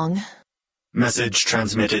long. Message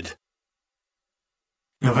transmitted.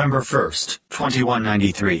 November 1st,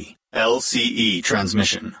 2193. LCE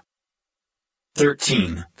transmission.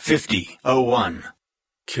 13:50:01.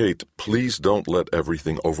 Kate, please don't let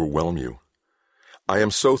everything overwhelm you. I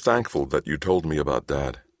am so thankful that you told me about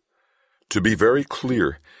Dad. To be very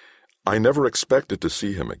clear, I never expected to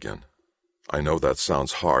see him again. I know that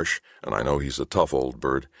sounds harsh, and I know he's a tough old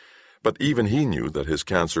bird, but even he knew that his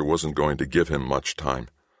cancer wasn't going to give him much time.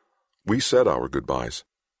 We said our goodbyes.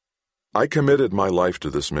 I committed my life to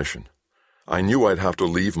this mission. I knew I'd have to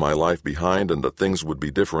leave my life behind and that things would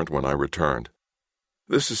be different when I returned.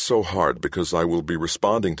 This is so hard because I will be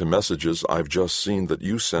responding to messages I've just seen that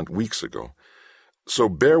you sent weeks ago. So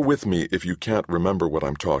bear with me if you can't remember what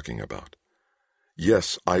I'm talking about.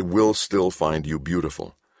 Yes, I will still find you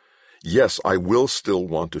beautiful. Yes, I will still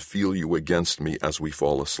want to feel you against me as we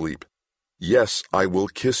fall asleep. Yes, I will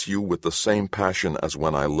kiss you with the same passion as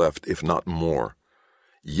when I left, if not more.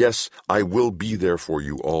 Yes, I will be there for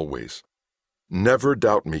you always. Never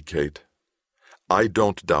doubt me, Kate. I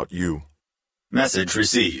don't doubt you. Message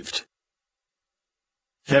received.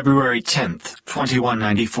 February 10th,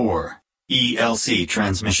 2194. ELC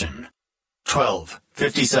transmission.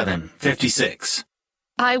 12:57:56.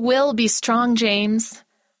 I will be strong, James.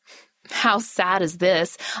 How sad is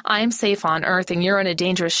this? I'm safe on Earth and you're on a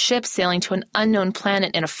dangerous ship sailing to an unknown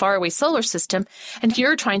planet in a faraway solar system, and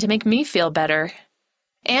you're trying to make me feel better.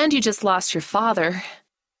 And you just lost your father.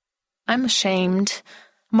 I'm ashamed.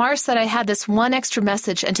 Mars said I had this one extra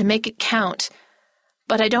message and to make it count.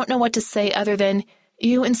 But I don't know what to say other than,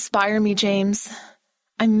 you inspire me, James.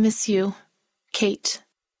 I miss you. Kate.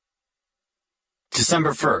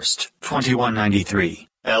 December 1st, 2193.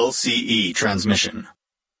 LCE transmission.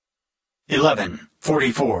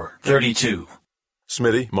 11:44:32.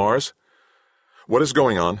 Smitty, Mars? What is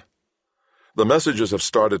going on? The messages have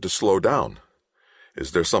started to slow down.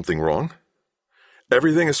 Is there something wrong?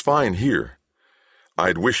 Everything is fine here.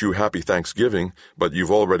 I'd wish you happy Thanksgiving, but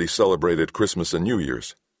you've already celebrated Christmas and New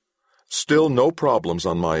Year's. Still no problems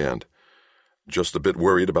on my end. Just a bit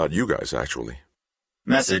worried about you guys, actually.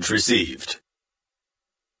 Message received.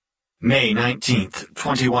 May 19th,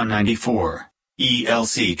 2194.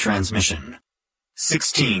 ELC transmission.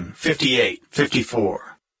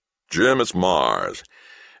 16:58:54. Jim, it's Mars.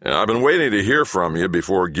 I've been waiting to hear from you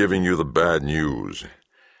before giving you the bad news.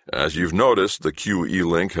 As you've noticed, the QE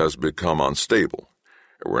link has become unstable.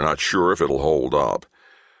 We're not sure if it'll hold up.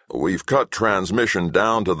 We've cut transmission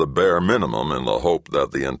down to the bare minimum in the hope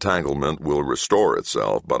that the entanglement will restore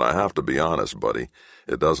itself, but I have to be honest, buddy,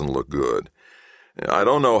 it doesn't look good. I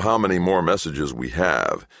don't know how many more messages we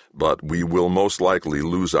have, but we will most likely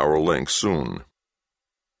lose our link soon.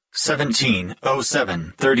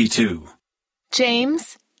 17:07:32.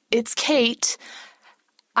 James, it's Kate.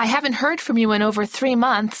 I haven't heard from you in over 3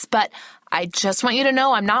 months, but I just want you to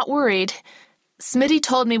know I'm not worried. Smitty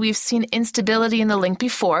told me we've seen instability in the link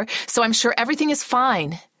before, so I'm sure everything is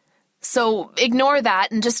fine. So ignore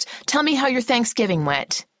that and just tell me how your Thanksgiving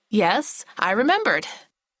went. Yes, I remembered.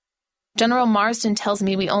 General Marsden tells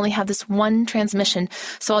me we only have this one transmission,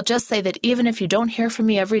 so I'll just say that even if you don't hear from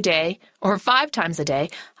me every day, or 5 times a day,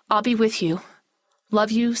 I'll be with you.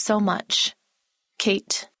 Love you so much.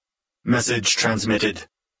 Kate. Message transmitted.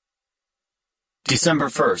 December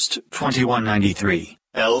 1st, 2193.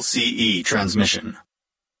 LCE transmission.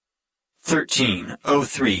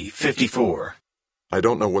 13:03:54. I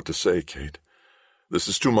don't know what to say, Kate. This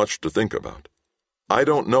is too much to think about. I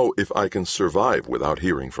don't know if I can survive without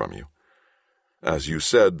hearing from you. As you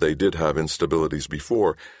said, they did have instabilities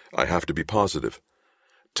before. I have to be positive.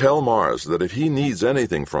 Tell Mars that if he needs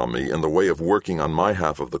anything from me in the way of working on my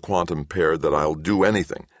half of the quantum pair, that I'll do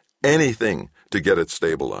anything to get it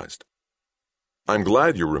stabilized. I'm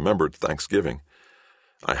glad you remembered Thanksgiving.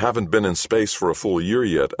 I haven't been in space for a full year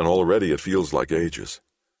yet, and already it feels like ages.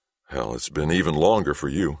 Hell, it's been even longer for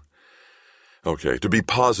you. Okay, to be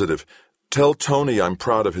positive, tell Tony I'm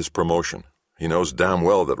proud of his promotion. He knows damn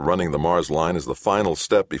well that running the Mars line is the final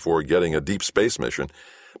step before getting a deep space mission,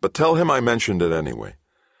 but tell him I mentioned it anyway.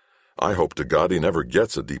 I hope to God he never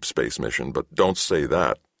gets a deep space mission, but don't say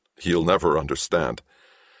that. He'll never understand.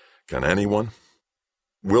 Can anyone?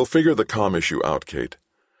 We'll figure the comm issue out, Kate.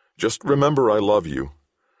 Just remember I love you.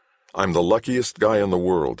 I'm the luckiest guy in the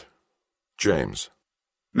world. James.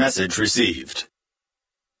 Message received.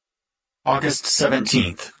 August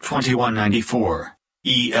 17th, 2194.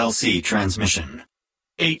 ELC transmission.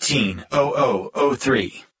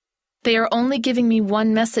 180003. They are only giving me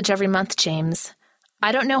one message every month, James.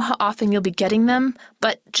 I don't know how often you'll be getting them,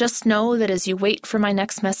 but just know that as you wait for my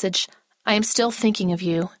next message, I am still thinking of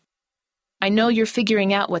you. I know you're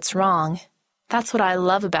figuring out what's wrong. That's what I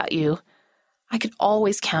love about you. I could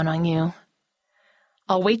always count on you.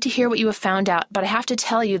 I'll wait to hear what you have found out, but I have to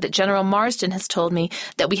tell you that General Marsden has told me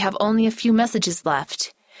that we have only a few messages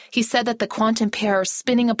left. He said that the quantum pair are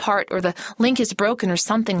spinning apart or the link is broken or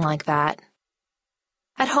something like that.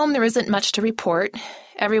 At home, there isn't much to report.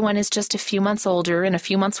 Everyone is just a few months older and a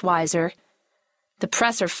few months wiser. The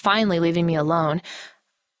press are finally leaving me alone.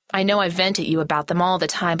 I know I vent at you about them all the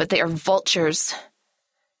time, but they are vultures.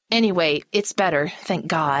 Anyway, it's better, thank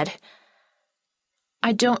God.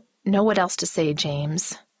 I don't know what else to say,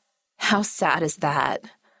 James. How sad is that?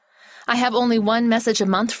 I have only one message a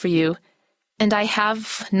month for you, and I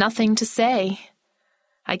have nothing to say.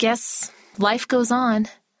 I guess life goes on.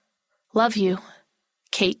 Love you.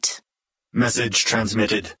 Kate. Message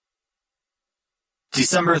transmitted.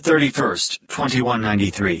 December 31st,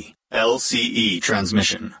 2193. LCE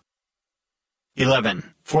transmission.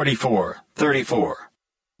 11:44:34.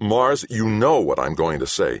 Mars, you know what I'm going to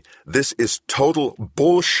say. This is total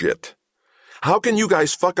bullshit. How can you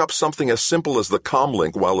guys fuck up something as simple as the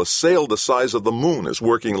comlink while a sail the size of the moon is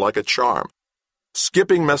working like a charm?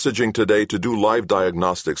 Skipping messaging today to do live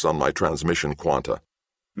diagnostics on my transmission quanta.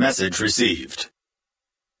 Message received.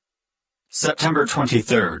 September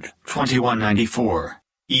 23rd, 2194.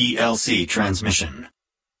 ELC transmission.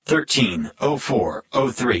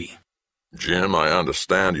 13:04:03. Jim, I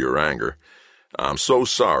understand your anger. I'm so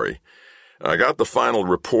sorry. I got the final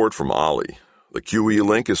report from Ollie. The QE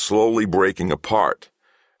link is slowly breaking apart.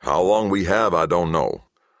 How long we have, I don't know.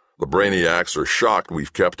 The Brainiacs are shocked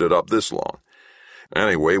we've kept it up this long.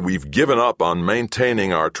 Anyway, we've given up on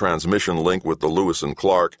maintaining our transmission link with the Lewis and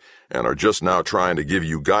Clark and are just now trying to give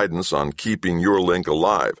you guidance on keeping your link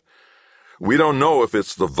alive. We don't know if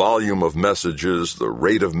it's the volume of messages, the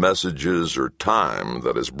rate of messages, or time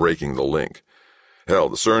that is breaking the link. Hell,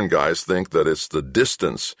 the CERN guys think that it's the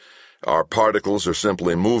distance. Our particles are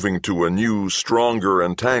simply moving to a new, stronger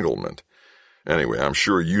entanglement. Anyway, I'm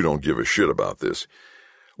sure you don't give a shit about this.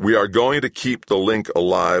 We are going to keep the link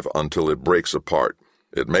alive until it breaks apart.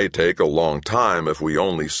 It may take a long time if we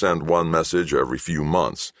only send one message every few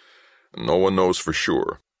months. No one knows for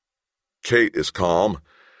sure. Kate is calm.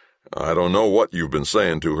 I don't know what you've been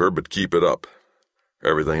saying to her, but keep it up.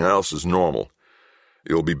 Everything else is normal.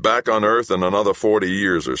 You'll be back on Earth in another 40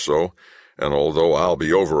 years or so, and although I'll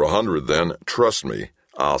be over 100 then, trust me,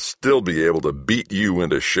 I'll still be able to beat you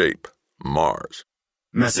into shape. Mars.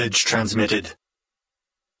 Message transmitted.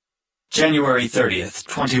 January 30th,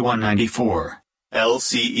 2194.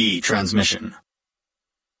 LCE transmission.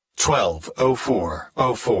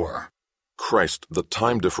 12:04:04. Christ, the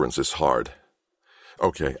time difference is hard.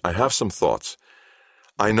 Okay, I have some thoughts.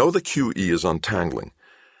 I know the QE is untangling,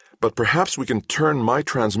 but perhaps we can turn my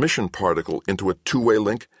transmission particle into a two-way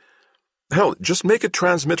link. Hell, just make it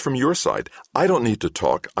transmit from your side. I don't need to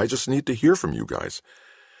talk. I just need to hear from you guys.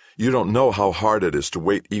 You don't know how hard it is to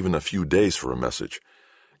wait even a few days for a message.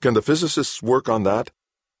 Can the physicists work on that?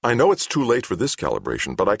 I know it's too late for this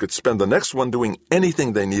calibration, but I could spend the next one doing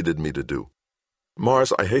anything they needed me to do.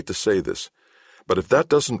 Mars, I hate to say this, but if that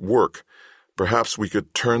doesn't work, perhaps we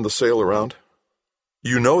could turn the sail around?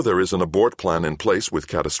 You know there is an abort plan in place with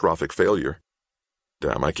catastrophic failure.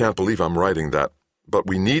 Damn, I can't believe I'm writing that, but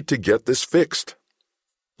we need to get this fixed.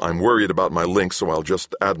 I'm worried about my link, so I'll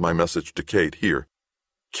just add my message to Kate here.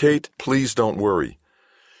 Kate, please don't worry.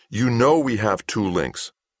 You know we have two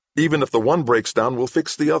links. Even if the one breaks down, we'll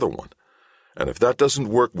fix the other one. And if that doesn't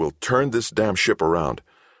work, we'll turn this damn ship around.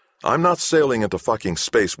 I'm not sailing into fucking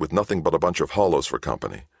space with nothing but a bunch of hollows for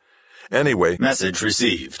company. Anyway... Message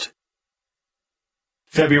received.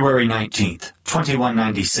 February 19th,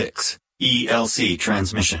 2196. ELC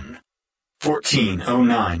transmission.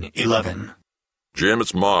 14:09:11. Jim,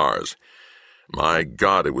 it's Mars. My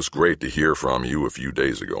God, it was great to hear from you a few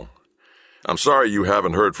days ago. I'm sorry you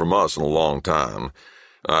haven't heard from us in a long time.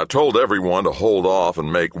 I told everyone to hold off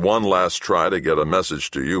and make one last try to get a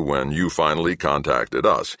message to you when you finally contacted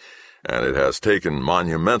us, and it has taken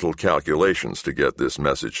monumental calculations to get this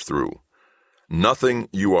message through. Nothing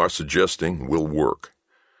you are suggesting will work.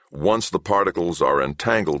 Once the particles are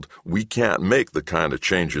entangled, we can't make the kind of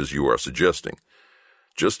changes you are suggesting.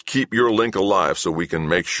 Just keep your link alive so we can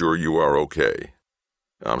make sure you are okay.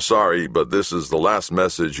 I'm sorry, but this is the last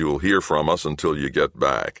message you'll hear from us until you get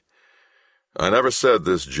back. I never said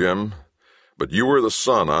this, Jim, but you were the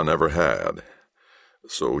son I never had.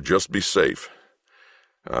 So just be safe.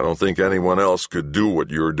 I don't think anyone else could do what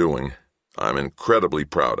you're doing. I'm incredibly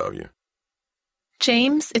proud of you.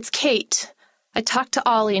 James, it's Kate. I talked to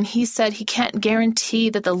Ollie and he said he can't guarantee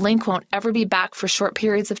that the link won't ever be back for short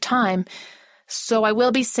periods of time, so I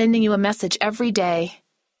will be sending you a message every day.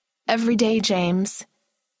 Every day, James.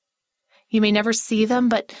 You may never see them,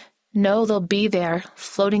 but know they'll be there,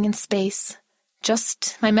 floating in space.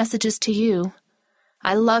 Just my messages to you.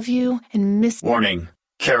 I love you and miss... Warning.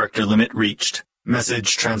 Character limit reached.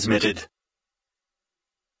 Message transmitted.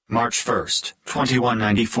 March 1st,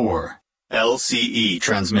 2194. LCE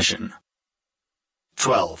transmission.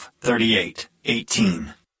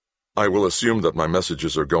 12:38:18. I will assume that my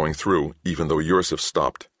messages are going through, even though yours have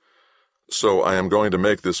stopped. So I am going to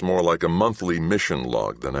make this more like a monthly mission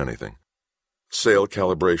log than anything. Sail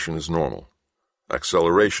calibration is normal.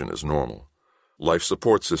 Acceleration is normal. Life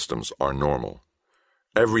support systems are normal.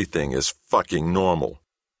 Everything is fucking normal.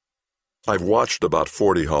 I've watched about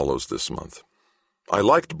 40 holos this month. I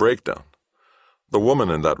liked Breakdown. The woman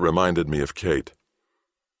in that reminded me of Kate.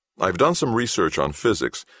 I've done some research on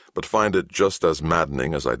physics, but find it just as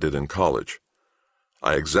maddening as I did in college.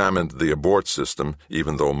 I examined the abort system,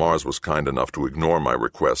 even though Mars was kind enough to ignore my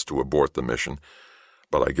request to abort the mission,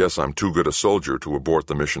 but I guess I'm too good a soldier to abort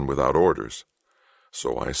the mission without orders.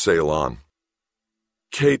 So I sail on.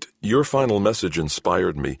 Kate, your final message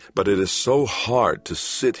inspired me, but it is so hard to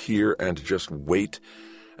sit here and just wait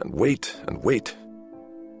and wait and wait.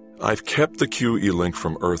 I've kept the QE link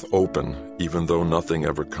from Earth open, even though nothing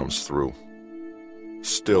ever comes through.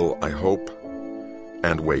 Still, I hope,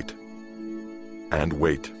 and wait, and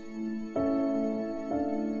wait.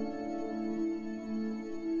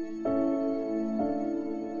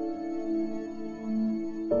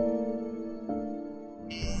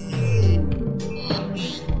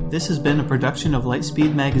 This has been a production of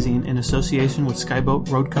Lightspeed Magazine in association with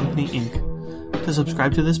Skyboat Road Company, Inc. To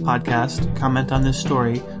subscribe to this podcast, comment on this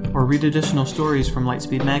story, or read additional stories from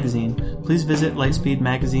Lightspeed Magazine, please visit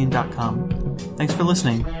lightspeedmagazine.com. Thanks for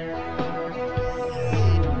listening.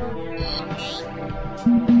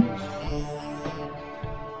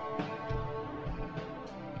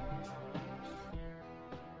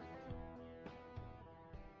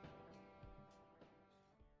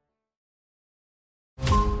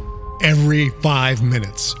 Every 5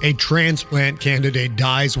 minutes, a transplant candidate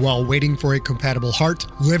dies while waiting for a compatible heart,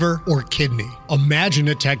 liver, or kidney. Imagine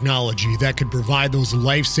a technology that could provide those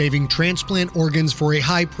life-saving transplant organs for a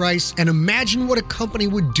high price, and imagine what a company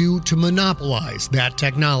would do to monopolize that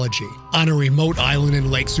technology. On a remote island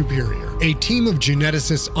in Lake Superior, a team of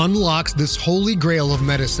geneticists unlocks this holy grail of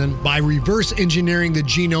medicine by reverse engineering the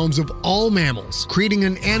genomes of all mammals, creating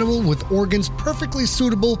an animal with organs perfectly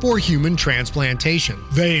suitable for human transplantation.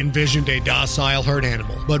 They envisioned a docile herd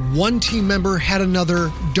animal, but one team member had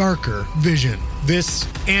another, darker vision. This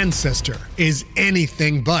ancestor is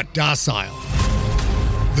anything but docile.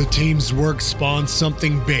 The team's work spawned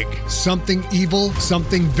something big, something evil,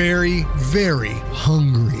 something very, very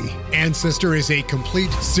hungry. Ancestor is a complete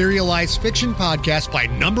serialized fiction podcast by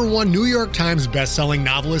 #1 New York Times bestselling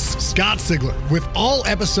novelist Scott Sigler, with all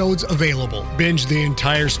episodes available. Binge the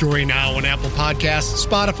entire story now on Apple Podcasts,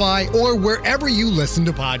 Spotify, or wherever you listen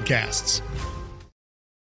to podcasts.